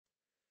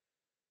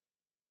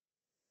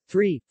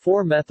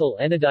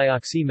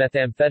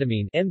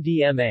3,4-methyl-N-dioxymethamphetamine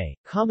 (MDMA),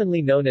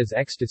 commonly known as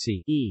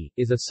ecstasy,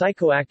 is a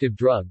psychoactive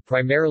drug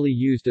primarily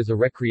used as a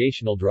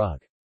recreational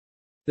drug.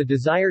 The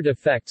desired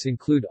effects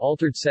include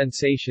altered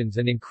sensations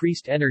and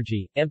increased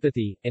energy,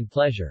 empathy, and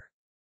pleasure.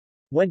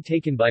 When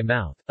taken by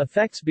mouth,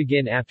 effects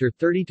begin after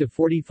 30 to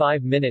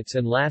 45 minutes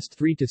and last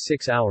 3 to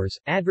 6 hours.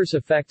 Adverse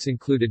effects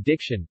include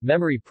addiction,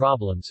 memory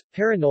problems,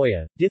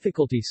 paranoia,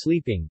 difficulty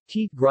sleeping,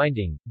 teeth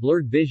grinding,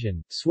 blurred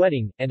vision,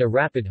 sweating, and a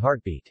rapid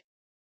heartbeat.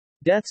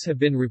 Deaths have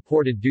been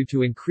reported due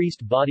to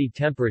increased body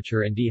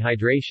temperature and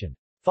dehydration.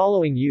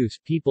 Following use,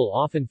 people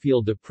often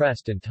feel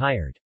depressed and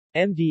tired.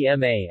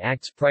 MDMA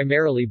acts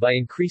primarily by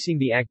increasing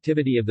the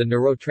activity of the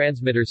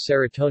neurotransmitters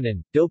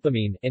serotonin,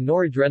 dopamine, and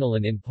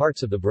noradrenaline in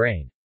parts of the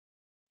brain.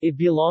 It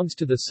belongs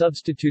to the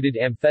substituted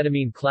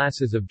amphetamine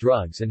classes of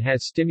drugs and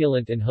has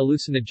stimulant and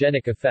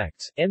hallucinogenic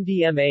effects.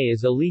 MDMA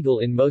is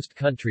illegal in most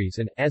countries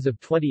and, as of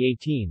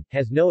 2018,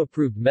 has no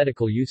approved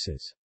medical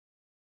uses.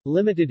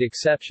 Limited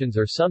exceptions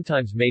are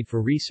sometimes made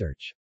for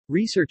research.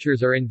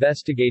 Researchers are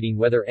investigating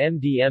whether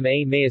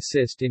MDMA may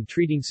assist in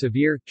treating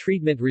severe,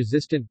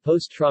 treatment-resistant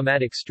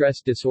post-traumatic stress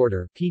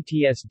disorder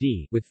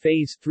 (PTSD), with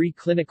Phase 3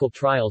 clinical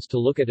trials to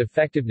look at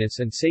effectiveness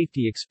and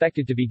safety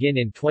expected to begin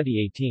in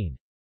 2018.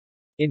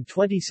 In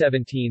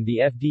 2017, the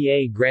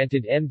FDA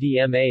granted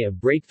MDMA a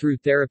breakthrough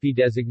therapy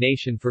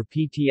designation for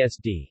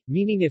PTSD,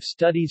 meaning if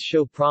studies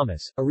show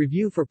promise, a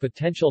review for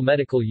potential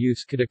medical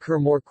use could occur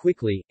more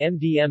quickly.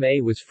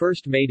 MDMA was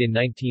first made in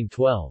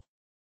 1912.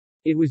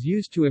 It was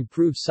used to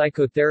improve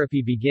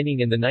psychotherapy beginning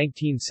in the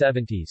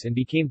 1970s and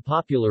became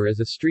popular as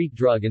a street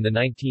drug in the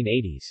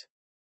 1980s.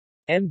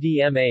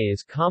 MDMA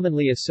is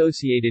commonly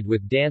associated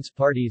with dance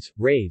parties,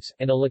 raves,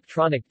 and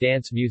electronic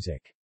dance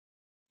music.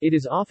 It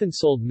is often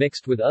sold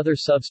mixed with other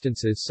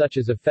substances such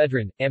as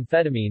ephedrine,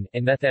 amphetamine,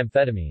 and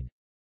methamphetamine.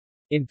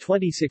 In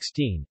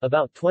 2016,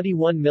 about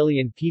 21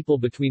 million people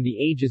between the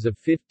ages of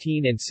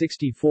 15 and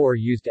 64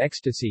 used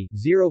ecstasy,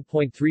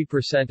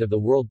 0.3% of the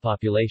world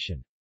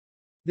population.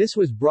 This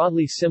was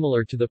broadly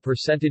similar to the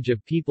percentage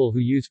of people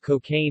who use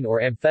cocaine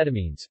or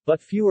amphetamines, but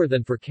fewer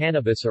than for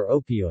cannabis or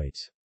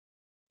opioids.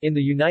 In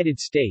the United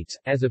States,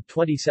 as of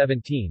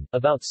 2017,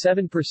 about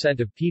 7%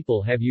 of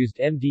people have used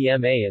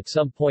MDMA at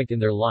some point in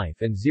their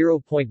life and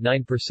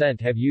 0.9%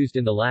 have used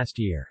in the last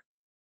year.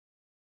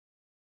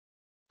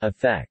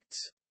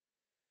 Effects.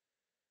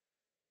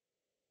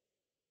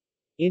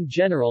 In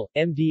general,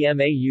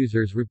 MDMA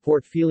users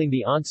report feeling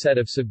the onset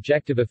of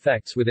subjective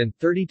effects within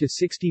 30 to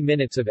 60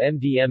 minutes of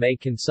MDMA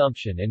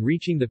consumption and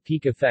reaching the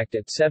peak effect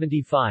at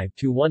 75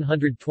 to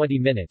 120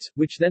 minutes,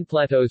 which then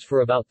plateaus for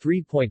about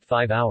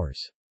 3.5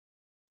 hours.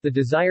 The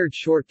desired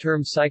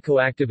short-term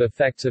psychoactive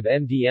effects of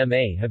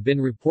MDMA have been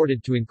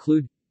reported to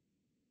include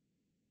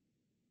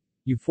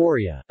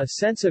euphoria, a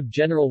sense of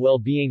general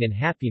well-being and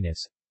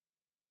happiness,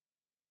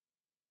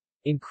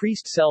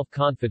 increased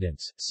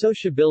self-confidence,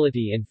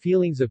 sociability and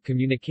feelings of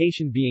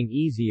communication being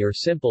easy or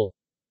simple,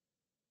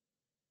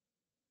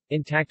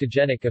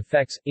 entactogenic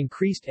effects,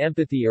 increased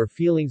empathy or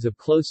feelings of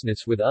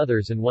closeness with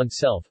others and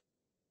oneself,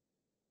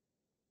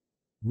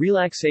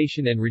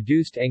 relaxation and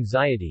reduced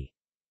anxiety,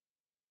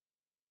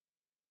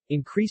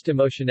 increased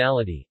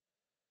emotionality,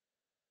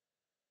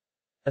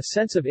 a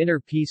sense of inner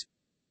peace,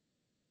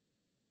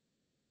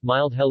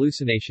 mild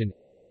hallucination,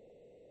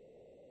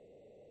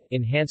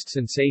 enhanced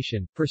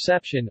sensation,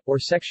 perception, or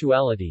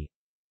sexuality,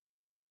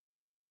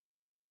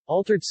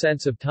 altered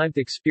sense of time.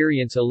 The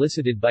experience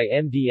elicited by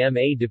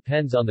MDMA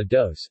depends on the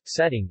dose,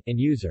 setting, and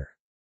user.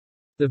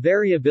 The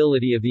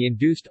variability of the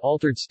induced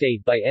altered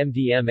state by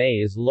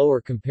MDMA is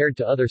lower compared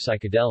to other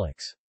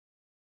psychedelics.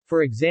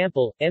 For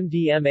example,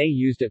 MDMA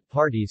used at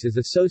parties is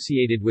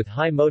associated with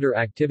high motor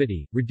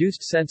activity,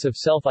 reduced sense of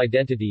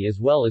self-identity as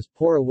well as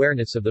poor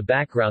awareness of the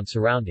background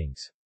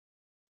surroundings.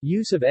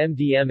 Use of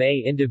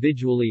MDMA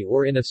individually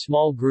or in a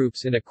small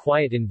groups in a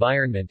quiet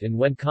environment and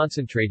when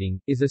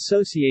concentrating, is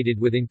associated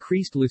with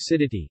increased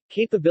lucidity,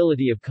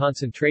 capability of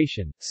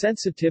concentration,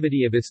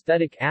 sensitivity of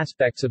aesthetic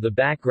aspects of the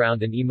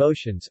background and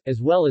emotions,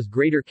 as well as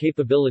greater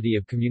capability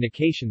of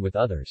communication with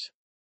others.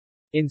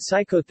 In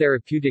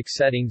psychotherapeutic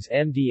settings,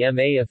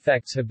 MDMA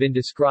effects have been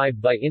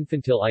described by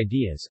infantile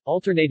ideas,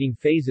 alternating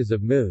phases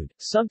of mood,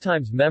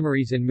 sometimes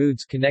memories and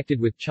moods connected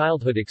with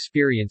childhood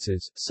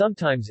experiences.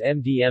 Sometimes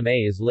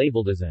MDMA is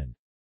labeled as an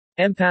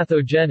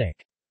empathogenic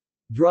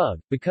drug,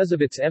 because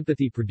of its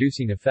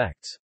empathy-producing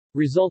effects.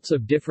 Results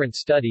of different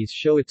studies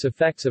show its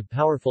effects of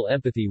powerful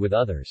empathy with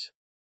others.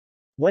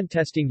 When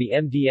testing the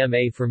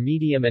MDMA for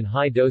medium and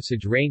high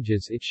dosage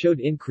ranges, it showed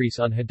increase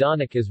on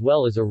hedonic as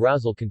well as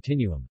arousal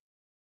continuum.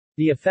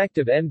 The effect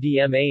of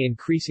MDMA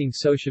increasing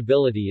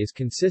sociability is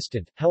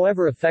consistent,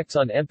 however effects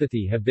on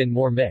empathy have been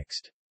more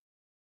mixed.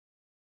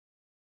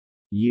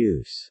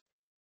 Use.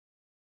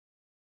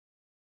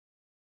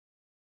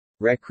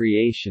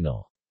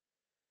 Recreational.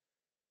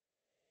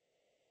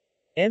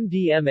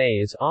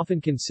 MDMA is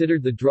often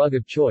considered the drug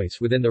of choice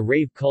within the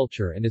rave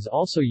culture and is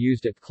also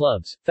used at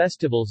clubs,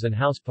 festivals and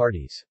house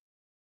parties.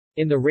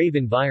 In the rave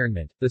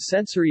environment, the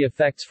sensory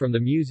effects from the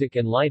music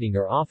and lighting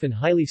are often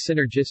highly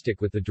synergistic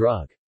with the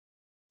drug.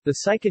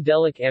 The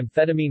psychedelic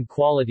amphetamine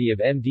quality of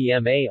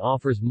MDMA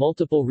offers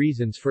multiple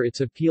reasons for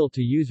its appeal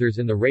to users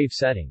in the rave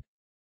setting.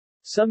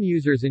 Some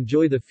users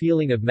enjoy the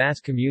feeling of mass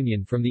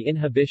communion from the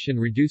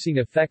inhibition-reducing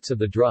effects of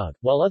the drug,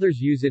 while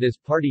others use it as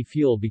party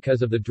fuel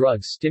because of the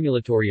drug's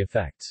stimulatory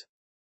effects.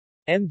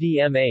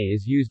 MDMA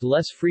is used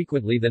less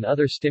frequently than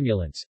other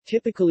stimulants,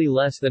 typically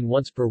less than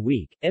once per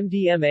week.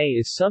 MDMA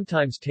is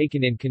sometimes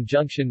taken in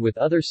conjunction with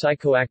other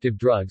psychoactive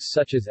drugs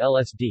such as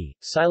LSD,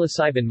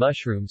 psilocybin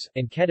mushrooms,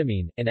 and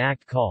ketamine, an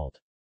act called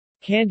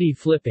candy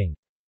flipping.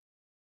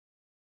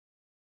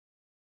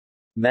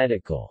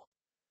 Medical.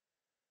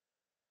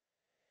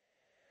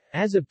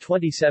 As of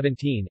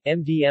 2017,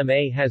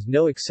 MDMA has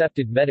no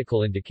accepted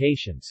medical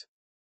indications.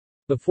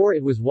 Before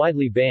it was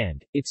widely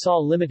banned, it saw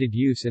limited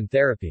use in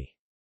therapy.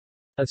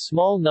 A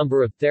small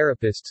number of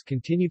therapists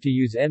continue to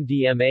use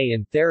MDMA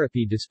in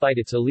therapy despite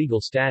its illegal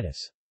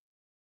status.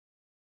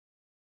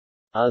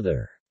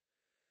 Other.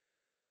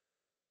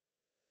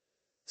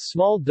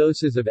 Small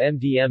doses of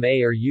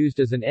MDMA are used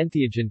as an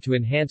entheogen to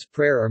enhance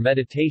prayer or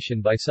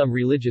meditation by some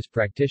religious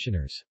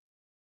practitioners.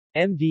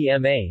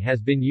 MDMA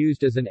has been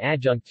used as an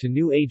adjunct to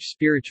New Age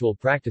spiritual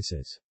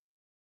practices.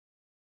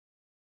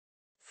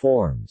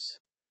 Forms.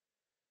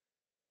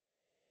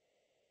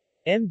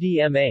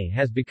 MDMA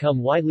has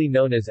become widely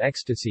known as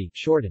ecstasy,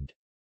 shortened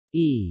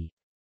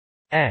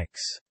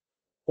EX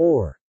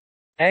or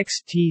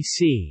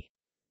XTC,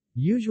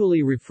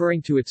 usually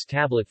referring to its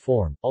tablet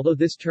form, although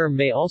this term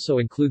may also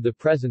include the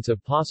presence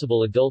of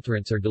possible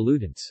adulterants or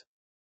dilutants.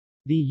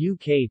 The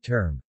UK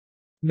term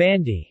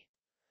Mandy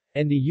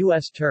and the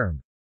US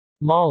term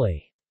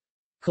Molly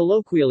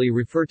colloquially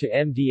refer to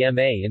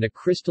MDMA in a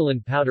crystalline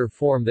powder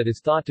form that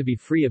is thought to be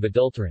free of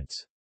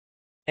adulterants.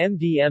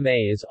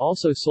 MDMA is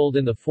also sold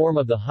in the form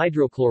of the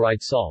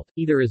hydrochloride salt,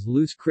 either as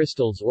loose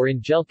crystals or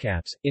in gel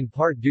caps, in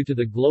part due to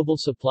the global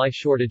supply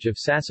shortage of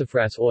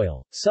sassafras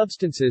oil.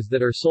 Substances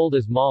that are sold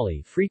as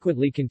Molly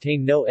frequently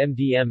contain no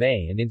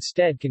MDMA and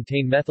instead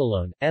contain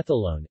methylone,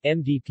 ethylone,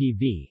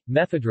 MDPV,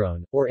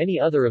 mephedrone, or any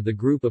other of the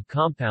group of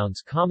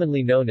compounds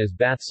commonly known as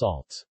bath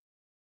salts.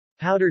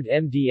 Powdered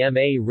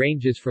MDMA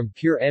ranges from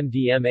pure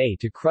MDMA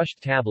to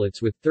crushed tablets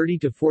with 30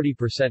 to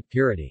 40%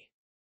 purity.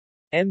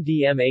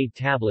 MDMA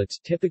tablets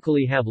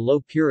typically have low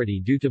purity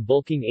due to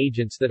bulking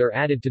agents that are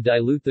added to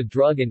dilute the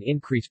drug and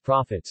increase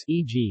profits,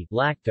 e.g.,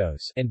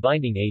 lactose, and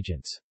binding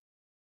agents.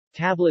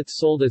 Tablets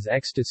sold as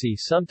ecstasy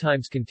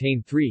sometimes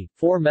contain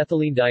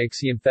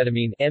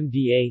 3,4-methylenedioxyamphetamine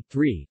 (MDA),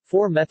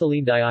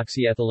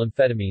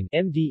 3,4-methylenedioxyethylamphetamine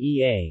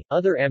 (MDEA),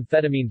 other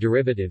amphetamine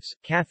derivatives,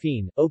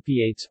 caffeine,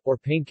 opiates, or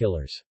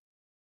painkillers.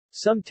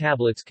 Some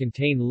tablets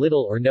contain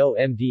little or no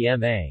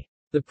MDMA.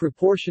 The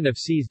proportion of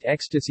seized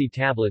ecstasy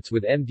tablets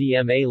with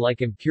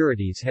MDMA-like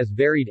impurities has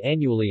varied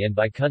annually and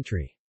by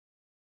country.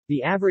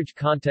 The average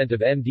content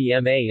of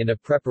MDMA in a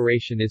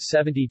preparation is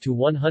 70 to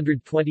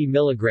 120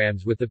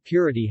 mg, with the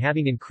purity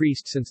having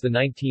increased since the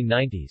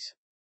 1990s.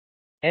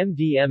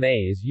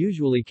 MDMA is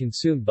usually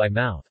consumed by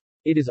mouth.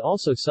 It is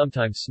also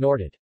sometimes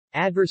snorted.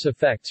 Adverse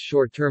effects.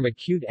 Short-term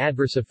acute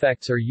adverse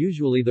effects are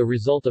usually the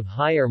result of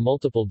high or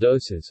multiple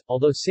doses,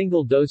 although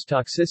single-dose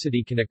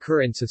toxicity can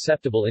occur in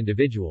susceptible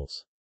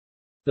individuals.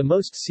 The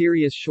most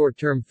serious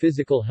short-term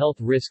physical health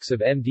risks of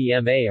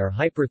MDMA are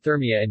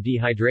hyperthermia and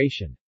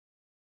dehydration.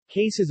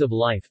 Cases of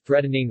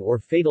life-threatening or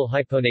fatal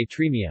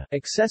hyponatremia,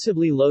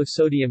 excessively low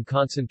sodium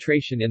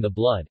concentration in the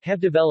blood, have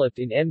developed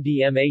in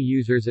MDMA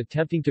users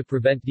attempting to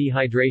prevent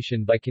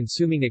dehydration by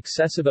consuming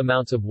excessive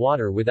amounts of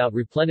water without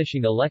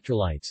replenishing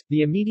electrolytes.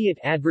 The immediate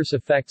adverse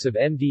effects of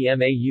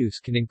MDMA use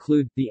can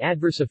include the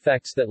adverse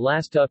effects that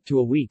last up to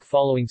a week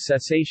following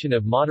cessation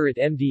of moderate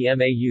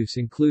MDMA use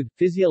include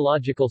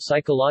physiological,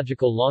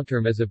 psychological,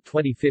 long-term. As of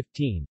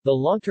 2015, the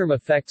long-term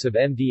effects of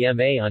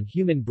MDMA on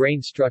human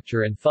brain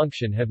structure and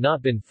function have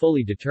not been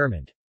fully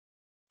determined.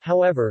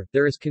 However,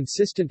 there is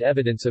consistent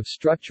evidence of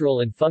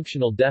structural and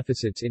functional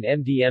deficits in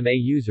MDMA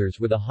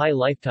users with a high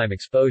lifetime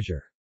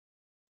exposure.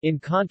 In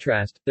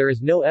contrast, there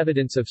is no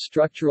evidence of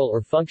structural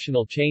or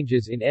functional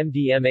changes in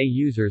MDMA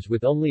users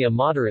with only a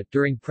moderate.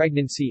 During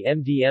pregnancy,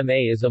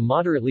 MDMA is a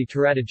moderately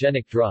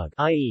teratogenic drug,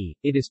 i.e.,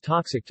 it is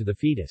toxic to the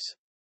fetus.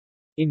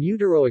 In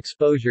utero,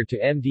 exposure to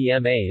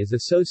MDMA is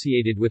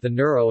associated with a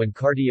neuro- and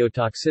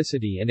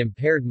cardiotoxicity and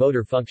impaired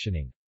motor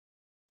functioning.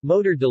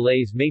 Motor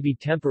delays may be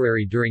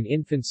temporary during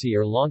infancy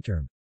or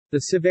long-term. The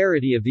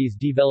severity of these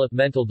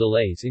developmental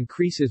delays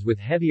increases with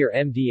heavier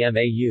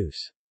MDMA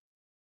use.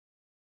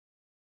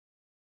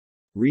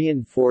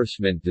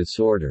 Reinforcement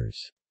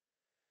disorders.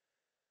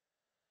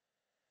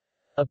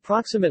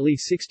 Approximately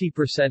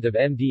 60% of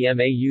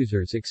MDMA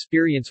users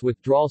experience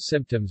withdrawal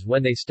symptoms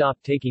when they stop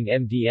taking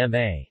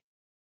MDMA.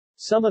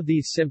 Some of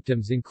these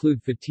symptoms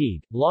include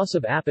fatigue, loss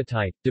of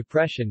appetite,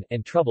 depression,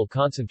 and trouble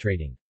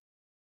concentrating.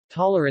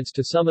 Tolerance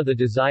to some of the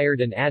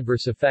desired and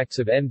adverse effects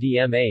of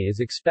MDMA is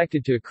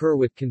expected to occur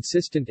with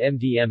consistent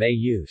MDMA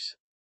use.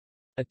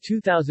 A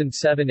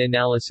 2007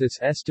 analysis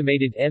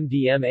estimated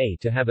MDMA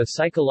to have a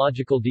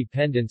psychological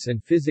dependence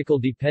and physical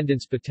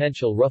dependence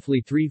potential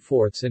roughly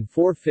 3/4 and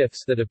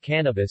 4/5 that of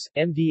cannabis.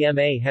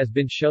 MDMA has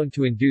been shown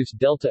to induce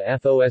delta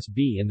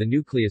FOSB in the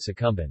nucleus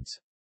accumbens.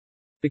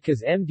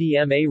 Because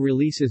MDMA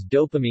releases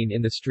dopamine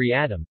in the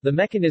striatum, the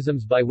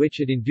mechanisms by which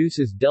it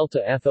induces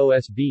delta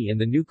FOSB in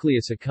the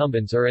nucleus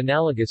accumbens are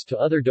analogous to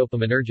other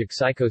dopaminergic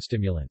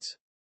psychostimulants.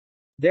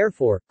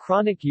 Therefore,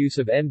 chronic use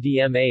of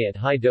MDMA at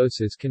high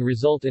doses can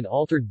result in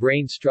altered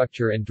brain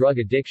structure and drug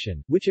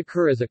addiction, which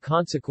occur as a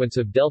consequence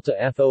of delta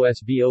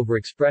FOSB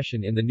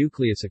overexpression in the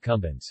nucleus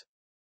accumbens.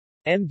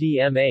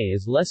 MDMA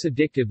is less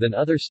addictive than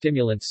other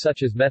stimulants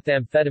such as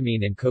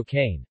methamphetamine and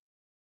cocaine.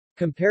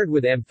 Compared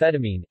with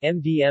amphetamine,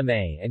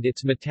 MDMA and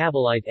its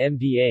metabolite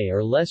MDA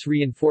are less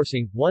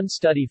reinforcing. One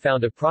study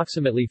found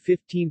approximately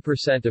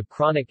 15% of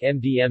chronic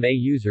MDMA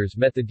users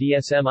met the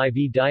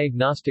DSM-IV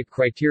diagnostic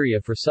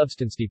criteria for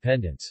substance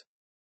dependence.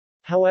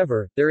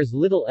 However, there is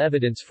little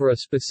evidence for a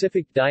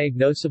specific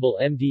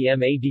diagnosable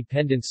MDMA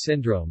dependence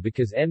syndrome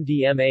because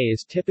MDMA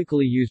is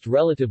typically used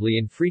relatively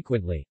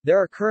infrequently. There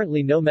are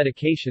currently no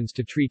medications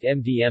to treat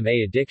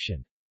MDMA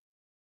addiction.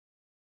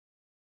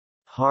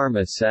 Harm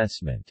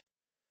assessment.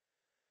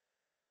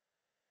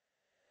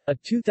 A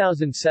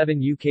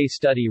 2007 UK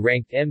study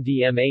ranked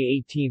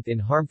MDMA 18th in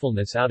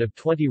harmfulness out of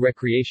 20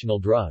 recreational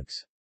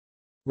drugs.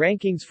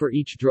 Rankings for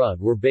each drug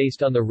were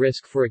based on the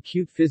risk for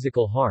acute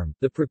physical harm,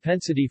 the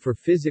propensity for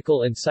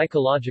physical and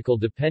psychological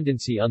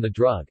dependency on the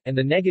drug, and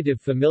the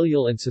negative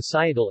familial and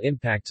societal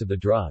impacts of the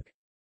drug.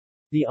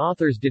 The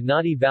authors did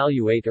not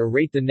evaluate or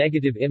rate the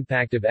negative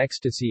impact of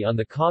ecstasy on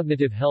the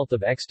cognitive health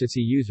of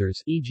ecstasy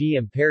users, e.g.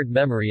 impaired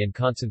memory and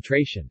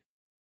concentration.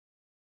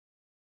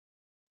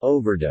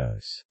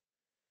 Overdose.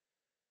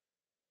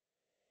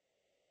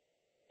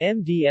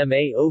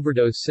 MDMA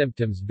overdose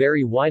symptoms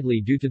vary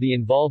widely due to the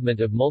involvement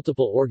of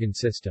multiple organ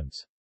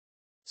systems.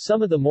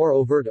 Some of the more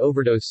overt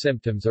overdose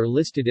symptoms are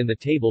listed in the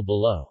table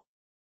below.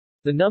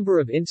 The number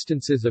of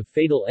instances of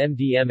fatal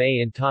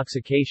MDMA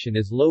intoxication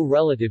is low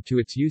relative to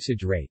its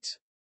usage rates.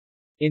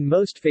 In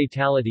most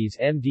fatalities,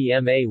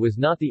 MDMA was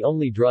not the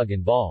only drug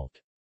involved.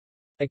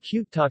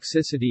 Acute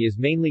toxicity is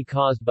mainly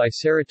caused by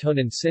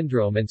serotonin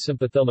syndrome and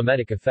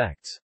sympathomimetic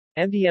effects.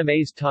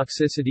 MDMA's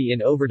toxicity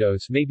in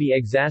overdose may be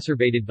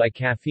exacerbated by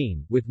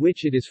caffeine, with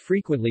which it is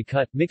frequently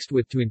mixed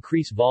with to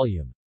increase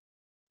volume.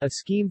 A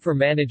scheme for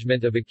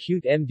management of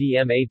acute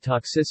MDMA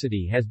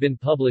toxicity has been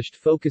published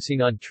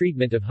focusing on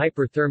treatment of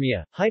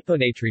hyperthermia,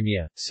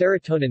 hyponatremia,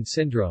 serotonin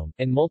syndrome,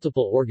 and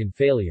multiple organ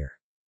failure.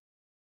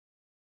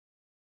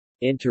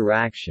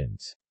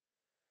 Interactions.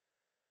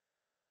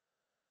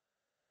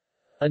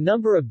 A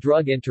number of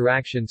drug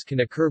interactions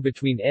can occur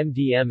between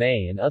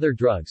MDMA and other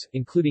drugs,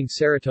 including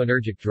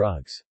serotonergic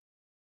drugs.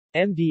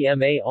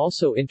 MDMA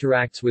also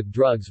interacts with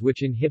drugs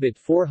which inhibit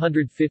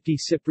 450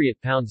 cypriot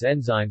pounds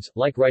enzymes,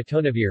 like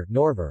ritonavir,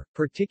 Norvir,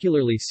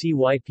 particularly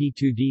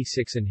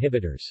CYP2D6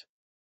 inhibitors.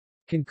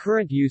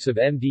 Concurrent use of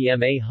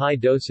MDMA high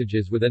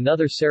dosages with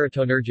another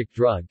serotonergic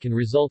drug can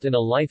result in a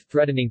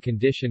life-threatening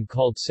condition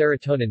called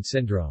serotonin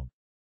syndrome.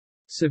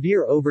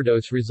 Severe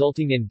overdose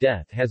resulting in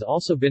death has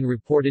also been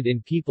reported in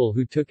people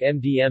who took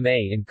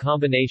MDMA in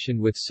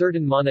combination with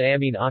certain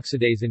monoamine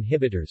oxidase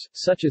inhibitors,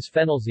 such as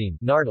phenelzine,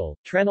 nardil,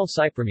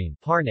 tranylcypromine,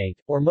 parnate,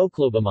 or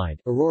moclobamide,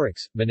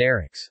 Aurorix,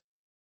 Minarix.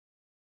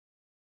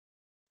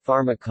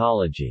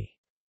 Pharmacology.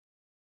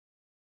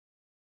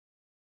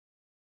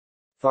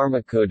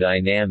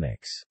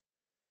 Pharmacodynamics.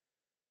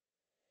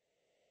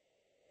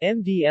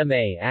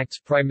 MDMA acts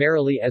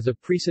primarily as a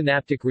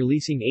presynaptic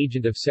releasing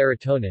agent of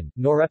serotonin,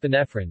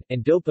 norepinephrine,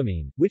 and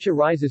dopamine, which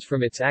arises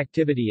from its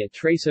activity at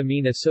trace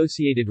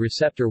amine-associated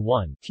receptor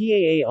 1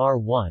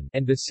 (TAAR1)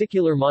 and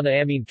vesicular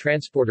monoamine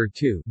transporter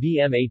 2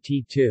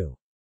 (VMAT2).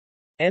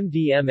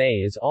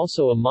 MDMA is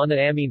also a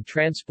monoamine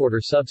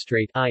transporter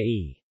substrate,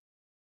 i.e.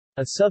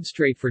 a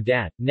substrate for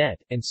DAT,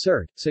 NET, and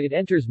SERT, so it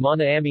enters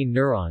monoamine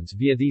neurons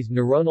via these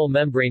neuronal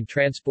membrane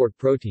transport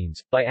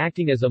proteins. By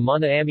acting as a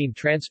monoamine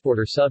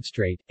transporter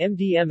substrate,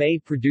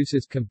 MDMA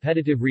produces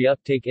competitive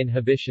reuptake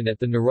inhibition at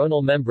the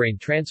neuronal membrane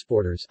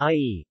transporters,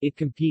 i.e., it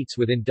competes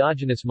with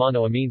endogenous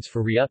monoamines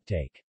for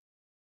reuptake.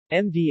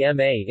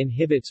 MDMA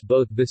inhibits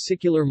both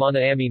vesicular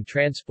monoamine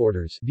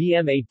transporters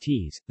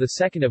VMATs, the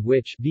second of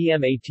which,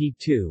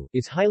 VMAT2,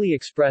 is highly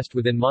expressed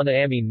within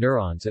monoamine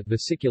neurons at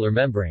vesicular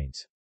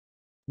membranes.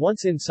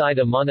 Once inside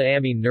a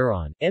monoamine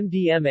neuron,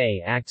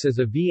 MDMA acts as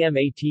a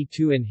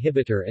VMAT2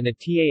 inhibitor and a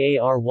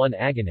TAAR1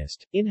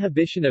 agonist.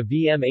 Inhibition of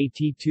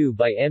VMAT2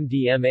 by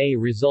MDMA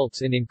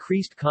results in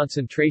increased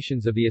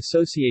concentrations of the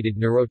associated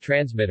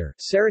neurotransmitter,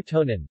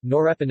 serotonin,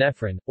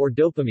 norepinephrine, or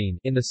dopamine,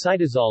 in the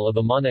cytosol of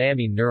a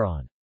monoamine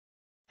neuron.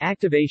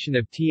 Activation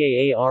of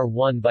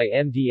TAAR1 by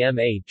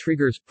MDMA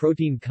triggers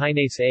protein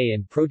kinase A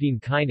and protein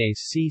kinase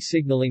C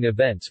signaling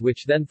events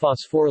which then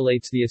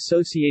phosphorylates the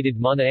associated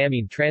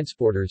monoamine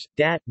transporters,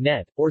 DAT,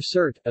 NET, or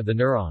SERT, of the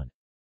neuron.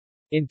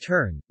 In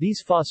turn,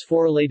 these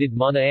phosphorylated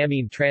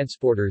monoamine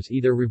transporters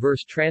either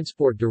reverse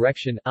transport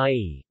direction,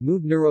 i.e.,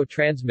 move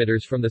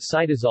neurotransmitters from the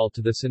cytosol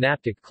to the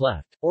synaptic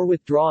cleft, or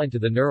withdraw into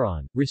the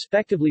neuron,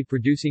 respectively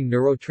producing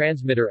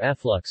neurotransmitter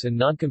efflux and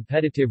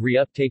non-competitive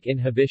reuptake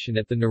inhibition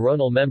at the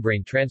neuronal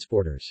membrane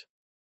transporters.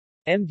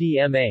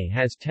 MDMA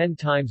has 10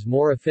 times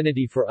more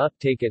affinity for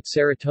uptake at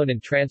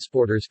serotonin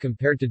transporters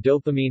compared to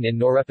dopamine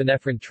and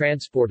norepinephrine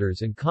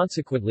transporters and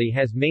consequently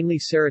has mainly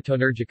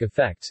serotonergic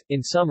effects.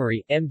 In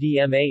summary,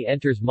 MDMA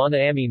enters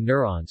monoamine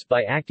neurons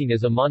by acting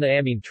as a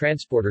monoamine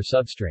transporter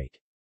substrate.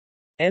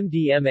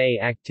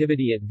 MDMA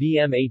activity at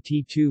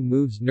VMAT2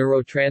 moves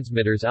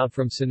neurotransmitters out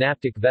from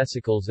synaptic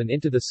vesicles and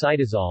into the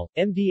cytosol.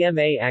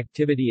 MDMA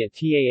activity at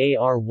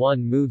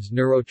TAAR1 moves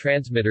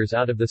neurotransmitters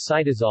out of the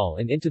cytosol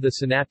and into the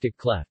synaptic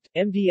cleft.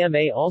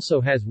 MDMA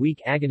also has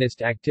weak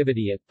agonist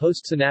activity at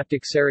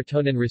postsynaptic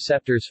serotonin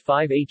receptors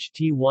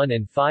 5-HT1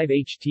 and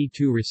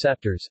 5-HT2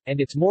 receptors, and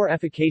its more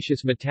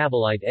efficacious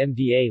metabolite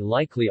MDA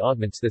likely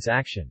augments this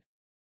action.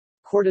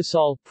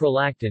 Cortisol,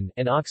 prolactin,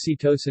 and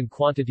oxytocin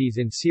quantities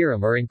in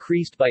serum are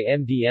increased by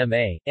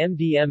MDMA.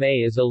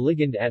 MDMA is a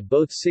ligand at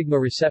both sigma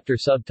receptor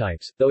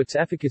subtypes, though its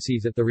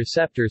efficacies at the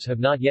receptors have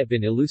not yet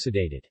been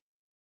elucidated.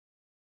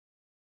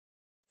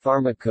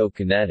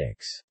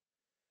 Pharmacokinetics.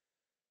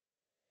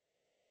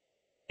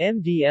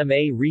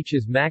 MDMA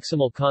reaches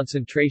maximal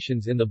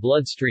concentrations in the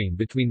bloodstream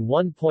between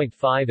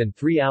 1.5 and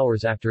 3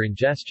 hours after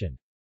ingestion.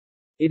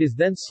 It is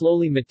then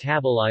slowly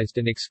metabolized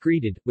and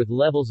excreted, with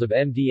levels of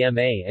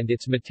MDMA and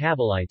its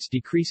metabolites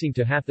decreasing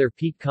to half their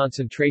peak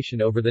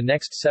concentration over the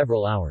next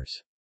several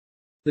hours.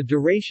 The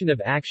duration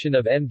of action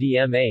of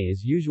MDMA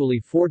is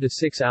usually 4 to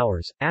 6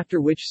 hours, after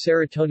which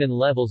serotonin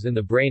levels in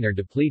the brain are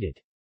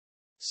depleted.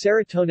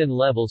 Serotonin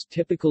levels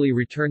typically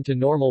return to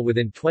normal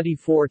within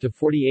 24 to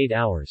 48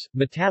 hours.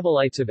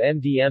 Metabolites of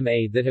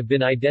MDMA that have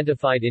been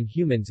identified in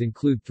humans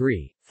include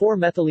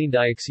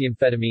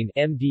 4-methylenedioxyamphetamine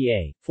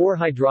 (MDA),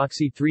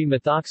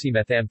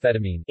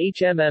 4-hydroxy-3-methoxymethamphetamine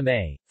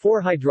 (HMMA),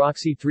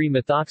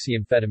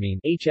 4-hydroxy-3-methoxyamphetamine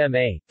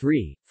 (HMA),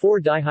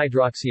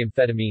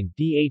 3-4-dihydroxyamphetamine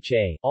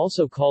 (DHA),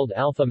 also called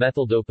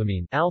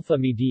alpha-methyldopamine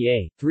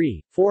 (alpha-MDA),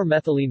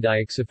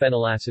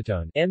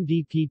 3-4-methylenedioxyphenylacetone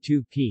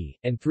 (MDP2P),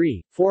 and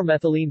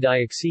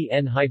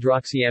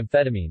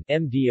 3-4-methylenedioxy-N-hydroxyamphetamine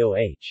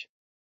 (MDOH).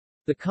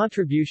 The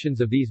contributions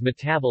of these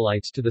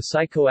metabolites to the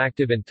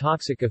psychoactive and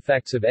toxic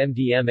effects of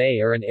MDMA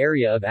are an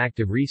area of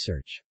active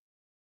research.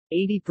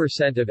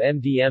 80% of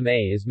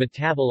MDMA is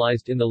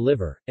metabolized in the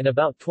liver, and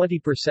about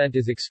 20%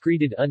 is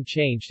excreted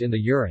unchanged in the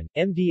urine.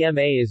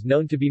 MDMA is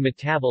known to be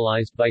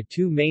metabolized by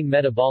two main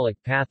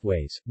metabolic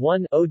pathways,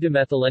 1,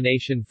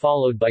 O-demethylation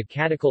followed by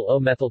catechol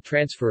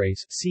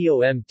O-methyltransferase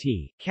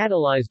COMT,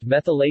 catalyzed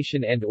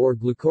methylation and or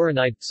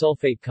glucuronide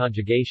sulfate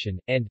conjugation,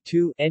 and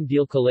 2,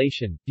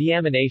 N-dealkylation,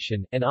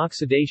 deamination, and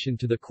oxidation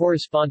to the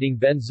corresponding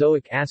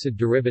benzoic acid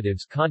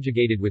derivatives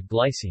conjugated with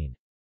glycine.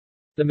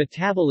 The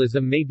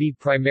metabolism may be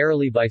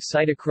primarily by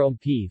cytochrome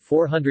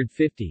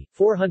P450,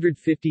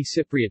 450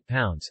 cypriot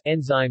pounds,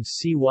 enzymes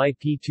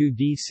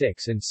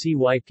CYP2D6 and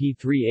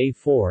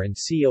CYP3A4 and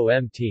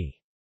COMT.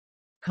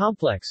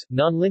 Complex,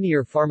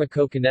 nonlinear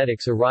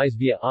pharmacokinetics arise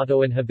via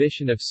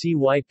autoinhibition of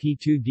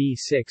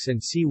CYP2D6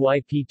 and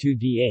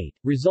CYP2D8,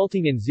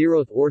 resulting in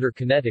zeroth-order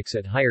kinetics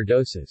at higher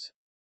doses.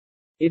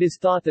 It is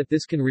thought that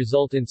this can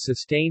result in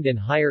sustained and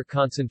higher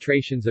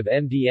concentrations of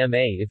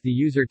MDMA if the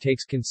user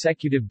takes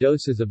consecutive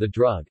doses of the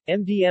drug.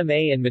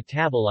 MDMA and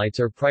metabolites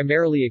are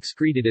primarily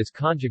excreted as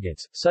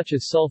conjugates, such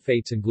as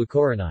sulfates and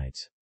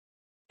glucuronides.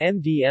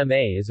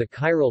 MDMA is a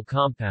chiral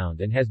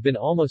compound and has been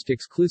almost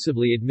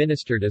exclusively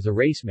administered as a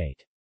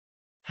racemate.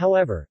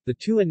 However, the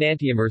two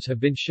enantiomers have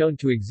been shown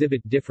to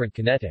exhibit different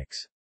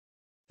kinetics.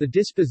 The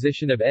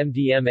disposition of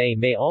MDMA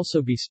may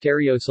also be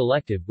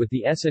stereoselective, with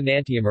the S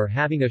enantiomer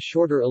having a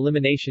shorter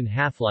elimination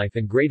half-life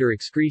and greater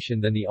excretion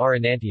than the R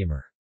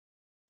enantiomer.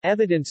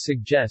 Evidence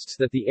suggests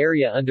that the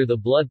area under the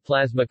blood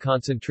plasma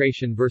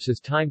concentration versus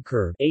time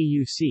curve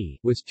AUC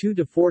was 2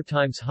 to 4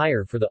 times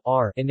higher for the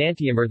R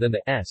enantiomer than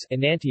the S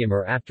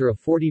enantiomer after a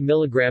 40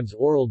 mg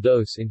oral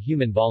dose in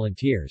human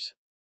volunteers.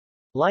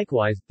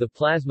 Likewise, the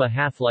plasma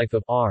half-life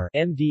of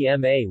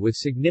R-MDMA was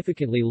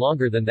significantly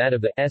longer than that of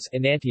the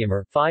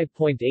S-enantiomer,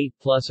 5.8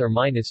 plus or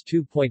minus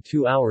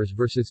 2.2 hours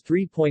versus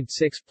 3.6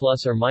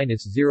 plus or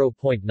minus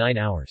 0.9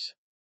 hours.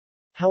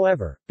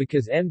 However,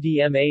 because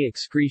MDMA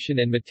excretion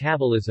and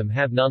metabolism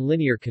have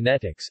nonlinear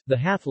kinetics, the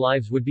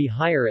half-lives would be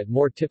higher at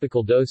more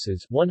typical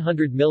doses.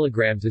 100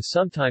 mg is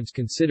sometimes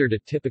considered a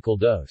typical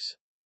dose.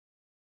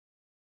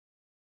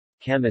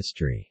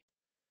 Chemistry.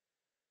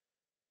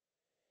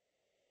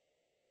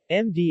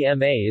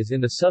 MDMA is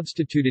in the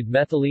substituted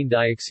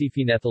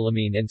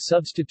methylenedioxyphenethylamine and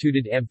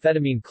substituted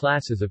amphetamine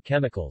classes of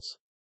chemicals.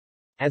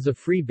 As a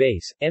free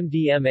base,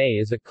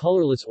 MDMA is a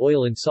colorless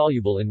oil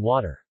insoluble in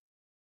water.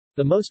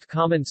 The most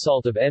common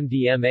salt of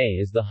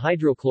MDMA is the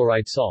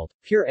hydrochloride salt.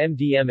 Pure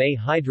MDMA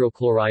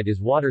hydrochloride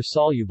is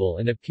water-soluble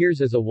and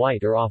appears as a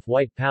white or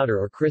off-white powder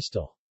or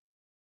crystal.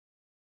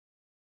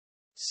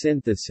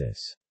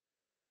 Synthesis.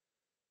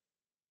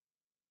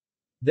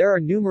 There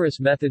are numerous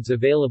methods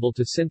available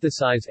to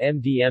synthesize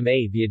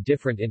MDMA via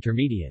different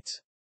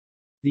intermediates.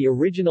 The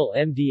original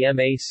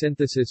MDMA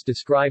synthesis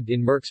described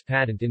in Merck's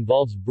patent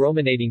involves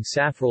brominating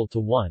safrole to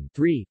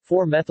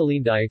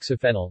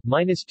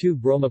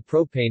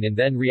 1,3,4-methylenedioxyphenyl-2-bromopropane and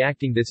then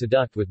reacting this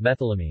adduct with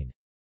methylamine.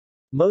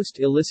 Most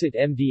illicit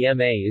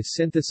MDMA is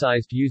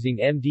synthesized using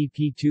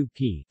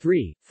MDP2P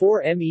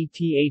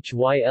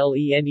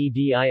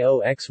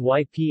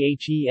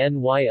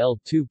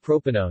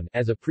 3,4-methylenedioxyphenyl-2-propanone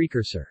as a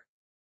precursor.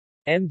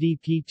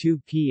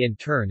 MDP2P in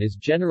turn is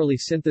generally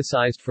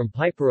synthesized from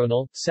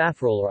piperonal,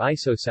 safrole or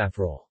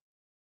isosafrole.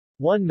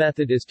 One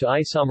method is to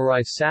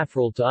isomerize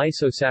safrole to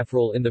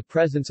isosafrole in the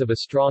presence of a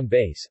strong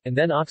base, and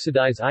then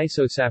oxidize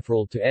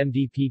isosafrole to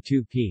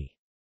MDP2P.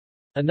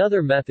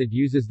 Another method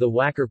uses the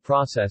Wacker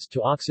process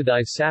to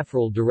oxidize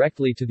safrole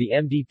directly to the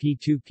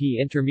MDP2P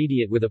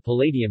intermediate with a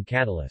palladium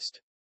catalyst.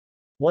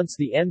 Once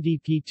the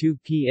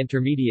MDP2P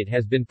intermediate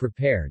has been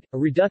prepared, a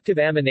reductive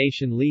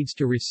amination leads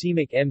to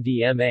racemic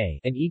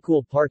MDMA, an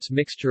equal parts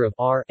mixture of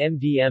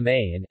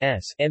R-MDMA and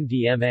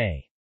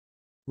S-MDMA.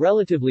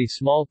 Relatively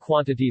small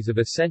quantities of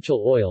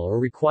essential oil are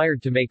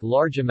required to make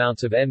large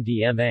amounts of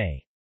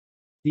MDMA.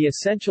 The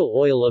essential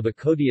oil of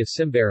Acadia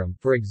cymbarum,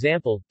 for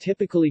example,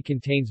 typically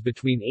contains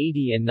between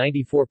 80 and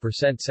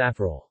 94%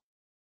 safrole.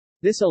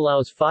 This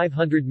allows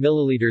 500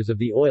 milliliters of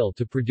the oil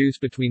to produce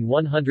between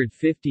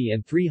 150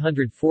 and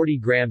 340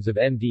 grams of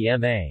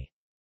MDMA.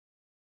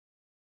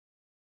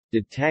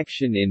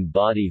 Detection in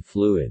body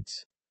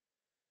fluids.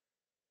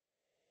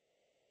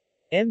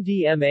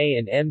 MDMA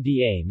and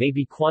MDA may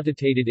be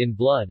quantitated in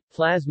blood,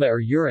 plasma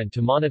or urine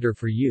to monitor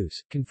for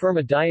use, confirm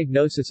a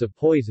diagnosis of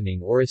poisoning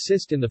or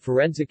assist in the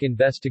forensic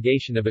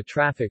investigation of a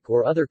traffic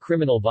or other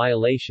criminal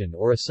violation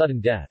or a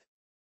sudden death.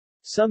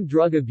 Some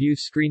drug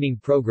abuse screening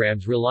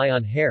programs rely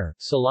on hair,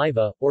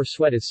 saliva, or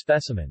sweat as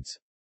specimens.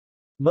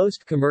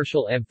 Most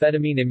commercial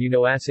amphetamine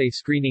immunoassay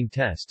screening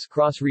tests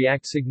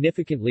cross-react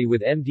significantly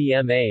with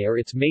MDMA or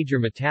its major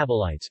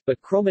metabolites, but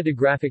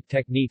chromatographic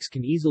techniques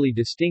can easily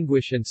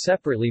distinguish and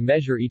separately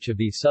measure each of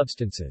these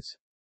substances.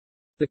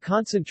 The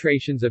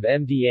concentrations of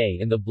MDA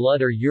in the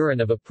blood or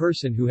urine of a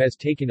person who has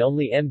taken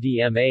only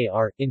MDMA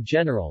are, in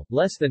general,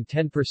 less than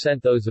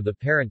 10% those of the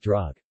parent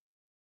drug.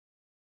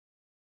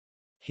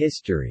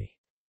 History.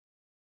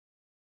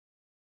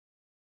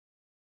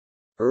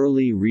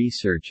 Early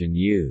research and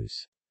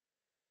use.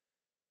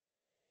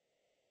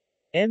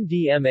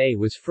 MDMA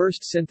was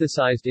first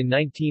synthesized in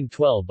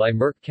 1912 by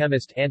Merck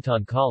chemist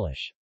Anton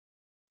Kalisch.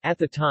 At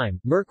the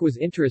time, Merck was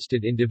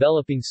interested in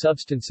developing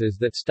substances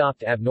that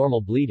stopped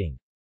abnormal bleeding.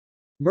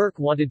 Merck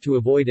wanted to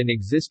avoid an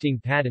existing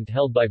patent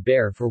held by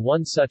Bayer for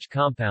one such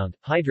compound,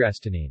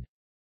 hydrastinine.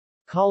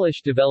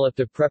 Kalisch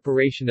developed a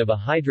preparation of a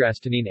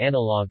hydrastinine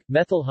analog,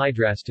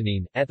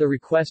 methylhydrastinine, at the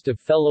request of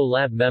fellow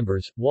lab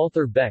members,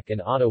 Walther Beck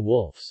and Otto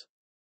Wolfs.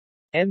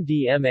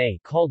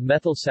 MDMA, called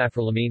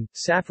methylsafrolamine,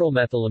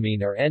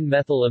 safrolmethylamine or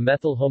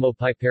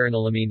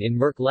N-methyl-amethylhomopiperinolamine in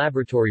Merck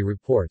laboratory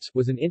reports,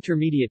 was an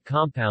intermediate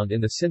compound in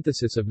the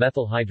synthesis of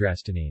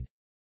methylhydrastinine.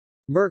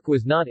 Merck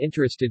was not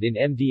interested in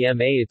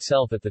MDMA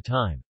itself at the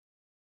time.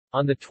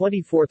 On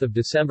 24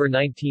 December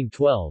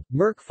 1912,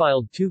 Merck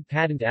filed 2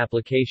 patent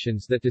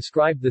applications that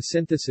described the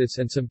synthesis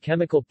and some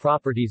chemical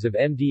properties of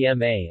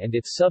MDMA and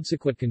its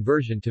subsequent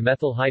conversion to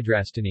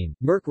methylhydrastinine.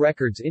 Merck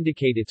records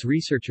indicate its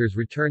researchers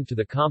returned to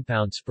the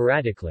compound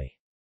sporadically.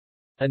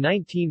 A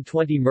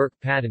 1920 Merck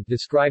patent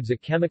describes a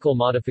chemical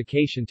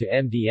modification to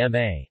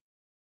MDMA.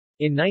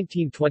 In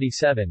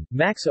 1927,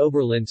 Max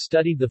Oberlin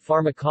studied the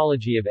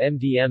pharmacology of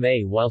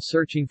MDMA while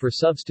searching for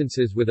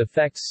substances with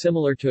effects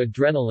similar to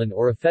adrenaline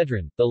or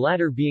ephedrine, the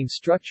latter being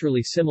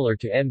structurally similar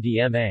to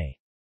MDMA.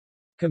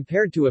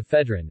 Compared to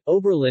ephedrine,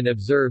 Oberlin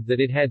observed that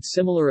it had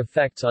similar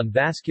effects on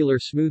vascular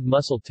smooth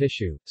muscle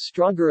tissue,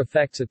 stronger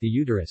effects at the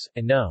uterus,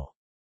 and no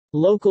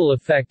local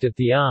effect at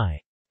the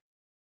eye.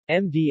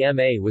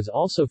 MDMA was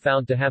also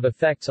found to have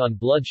effects on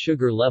blood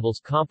sugar levels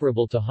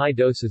comparable to high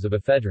doses of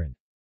ephedrine.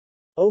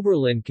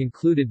 Oberlin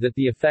concluded that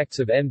the effects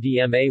of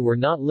MDMA were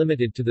not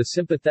limited to the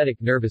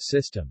sympathetic nervous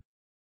system.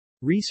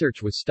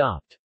 Research was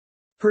stopped,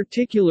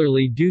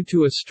 particularly due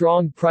to a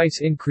strong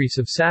price increase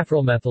of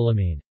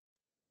safrolmethylamine,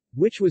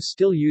 which was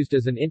still used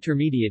as an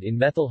intermediate in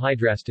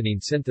methylhydrastinine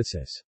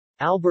synthesis.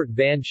 Albert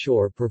van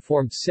Schoor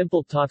performed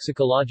simple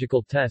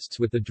toxicological tests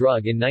with the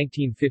drug in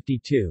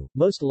 1952,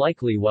 most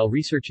likely while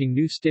researching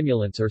new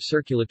stimulants or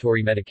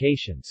circulatory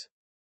medications.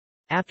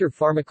 After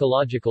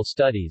pharmacological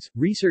studies,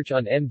 research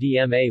on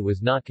MDMA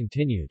was not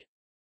continued.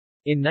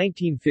 In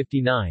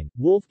 1959,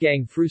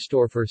 Wolfgang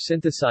Frühstorfer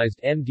synthesized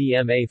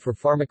MDMA for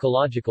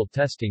pharmacological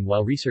testing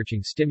while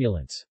researching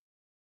stimulants.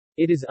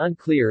 It is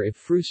unclear if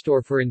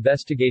Frühstorfer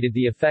investigated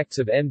the effects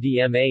of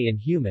MDMA in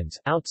humans.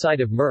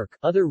 Outside of Merck,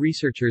 other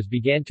researchers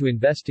began to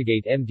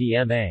investigate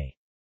MDMA.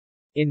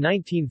 In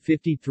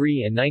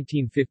 1953 and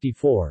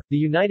 1954, the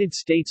United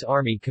States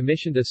Army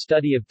commissioned a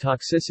study of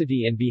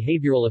toxicity and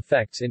behavioral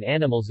effects in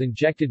animals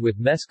injected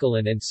with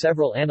mescaline and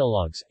several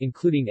analogs,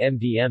 including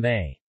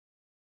MDMA.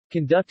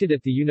 conducted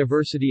at the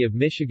University of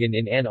Michigan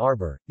in Ann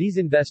Arbor. These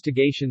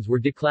investigations were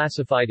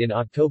declassified in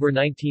October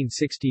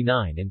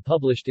 1969 and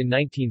published in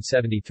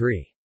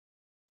 1973.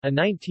 A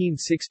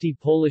 1960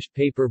 Polish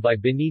paper by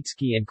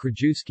Benitsky and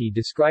Krajewski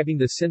describing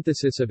the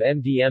synthesis of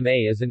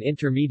MDMA as an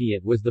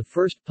intermediate was the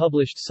first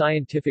published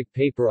scientific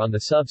paper on the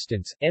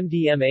substance.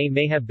 MDMA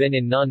may have been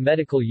in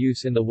non-medical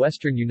use in the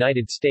western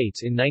United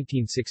States in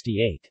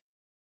 1968.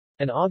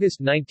 An August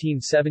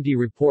 1970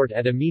 report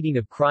at a meeting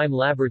of crime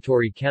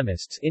laboratory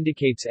chemists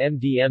indicates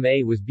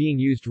MDMA was being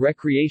used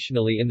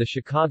recreationally in the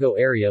Chicago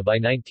area by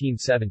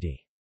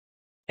 1970.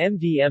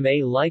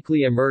 MDMA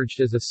likely emerged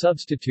as a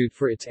substitute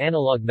for its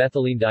analog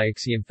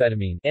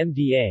methylenedioxyamphetamine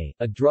 (MDA),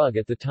 a drug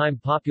at the time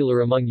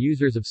popular among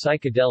users of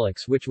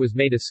psychedelics which was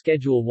made a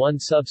Schedule I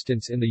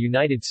substance in the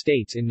United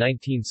States in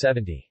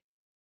 1970.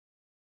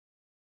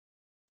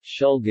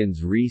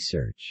 Shulgin's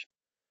research.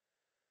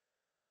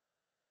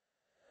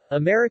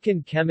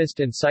 American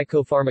chemist and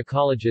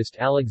psychopharmacologist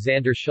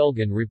Alexander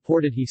Shulgin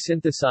reported he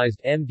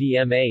synthesized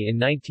MDMA in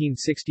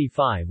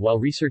 1965 while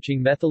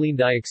researching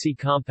methylenedioxy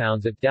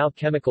compounds at Dow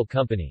Chemical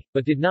Company,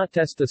 but did not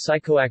test the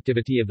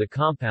psychoactivity of the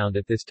compound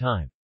at this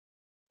time.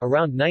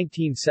 Around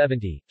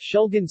 1970,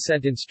 Shulgin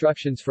sent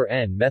instructions for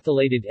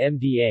N-methylated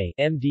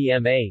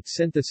MDMA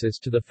synthesis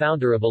to the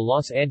founder of a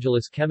Los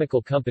Angeles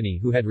chemical company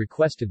who had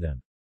requested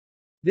them.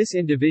 This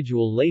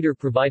individual later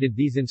provided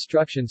these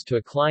instructions to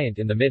a client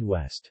in the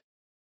Midwest.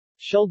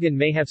 Shulgin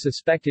may have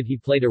suspected he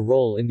played a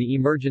role in the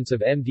emergence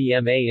of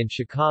MDMA in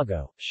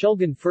Chicago.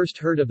 Shulgin first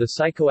heard of the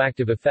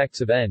psychoactive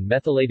effects of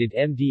N-methylated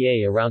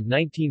MDA around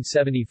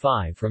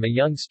 1975 from a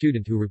young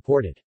student who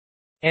reported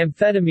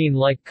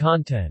amphetamine-like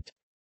content.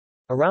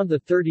 Around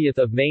 30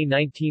 May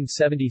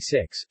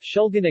 1976,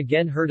 Shulgin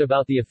again heard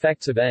about the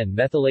effects of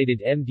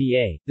N-methylated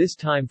MDA, this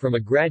time from a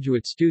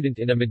graduate student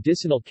in a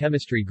medicinal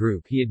chemistry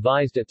group he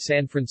advised at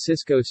San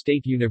Francisco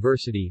State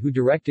University who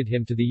directed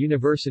him to the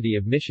University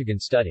of Michigan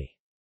study.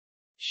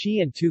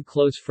 She and two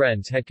close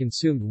friends had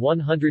consumed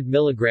 100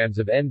 milligrams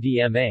of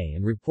MDMA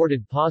and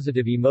reported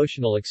positive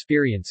emotional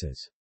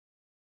experiences.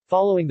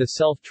 Following the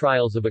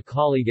self-trials of a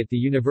colleague at the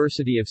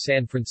University of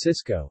San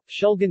Francisco,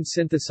 Shulgin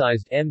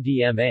synthesized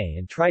MDMA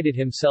and tried it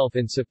himself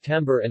in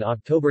September and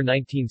October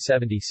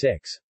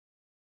 1976.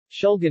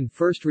 Shulgin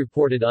first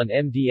reported on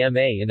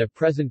MDMA in a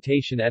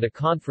presentation at a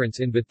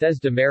conference in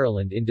Bethesda,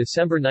 Maryland in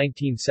December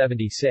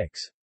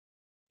 1976.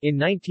 In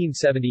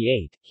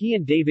 1978, he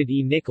and David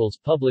E. Nichols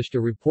published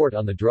a report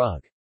on the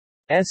drug's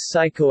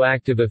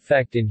psychoactive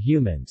effect in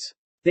humans.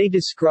 They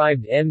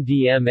described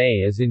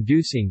MDMA as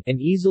inducing an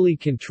easily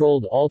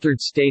controlled altered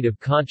state of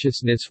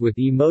consciousness with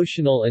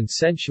emotional and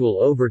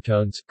sensual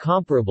overtones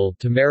comparable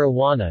to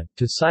marijuana,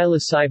 to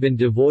psilocybin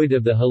devoid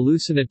of the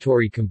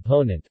hallucinatory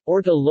component,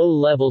 or to low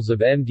levels of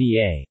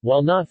MDA.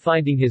 While not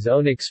finding his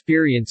own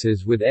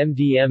experiences with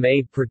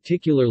MDMA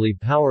particularly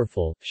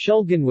powerful,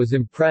 Shulgin was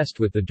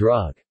impressed with the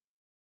drug's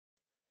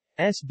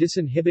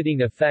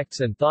disinhibiting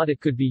effects and thought it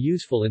could be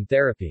useful in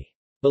therapy.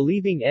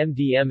 Believing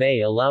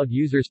MDMA allowed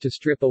users to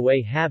strip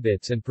away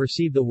habits and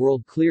perceive the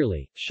world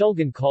clearly,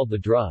 Shulgin called the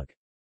drug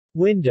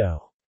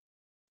window.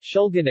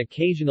 Shulgin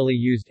occasionally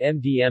used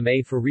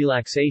MDMA for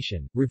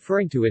relaxation,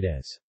 referring to it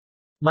as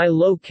my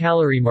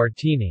low-calorie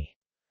martini,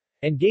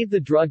 and gave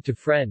the drug to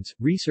friends,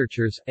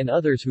 researchers, and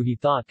others who he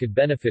thought could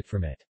benefit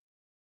from it.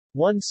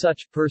 One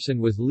such person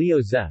was Leo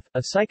Zeff,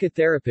 a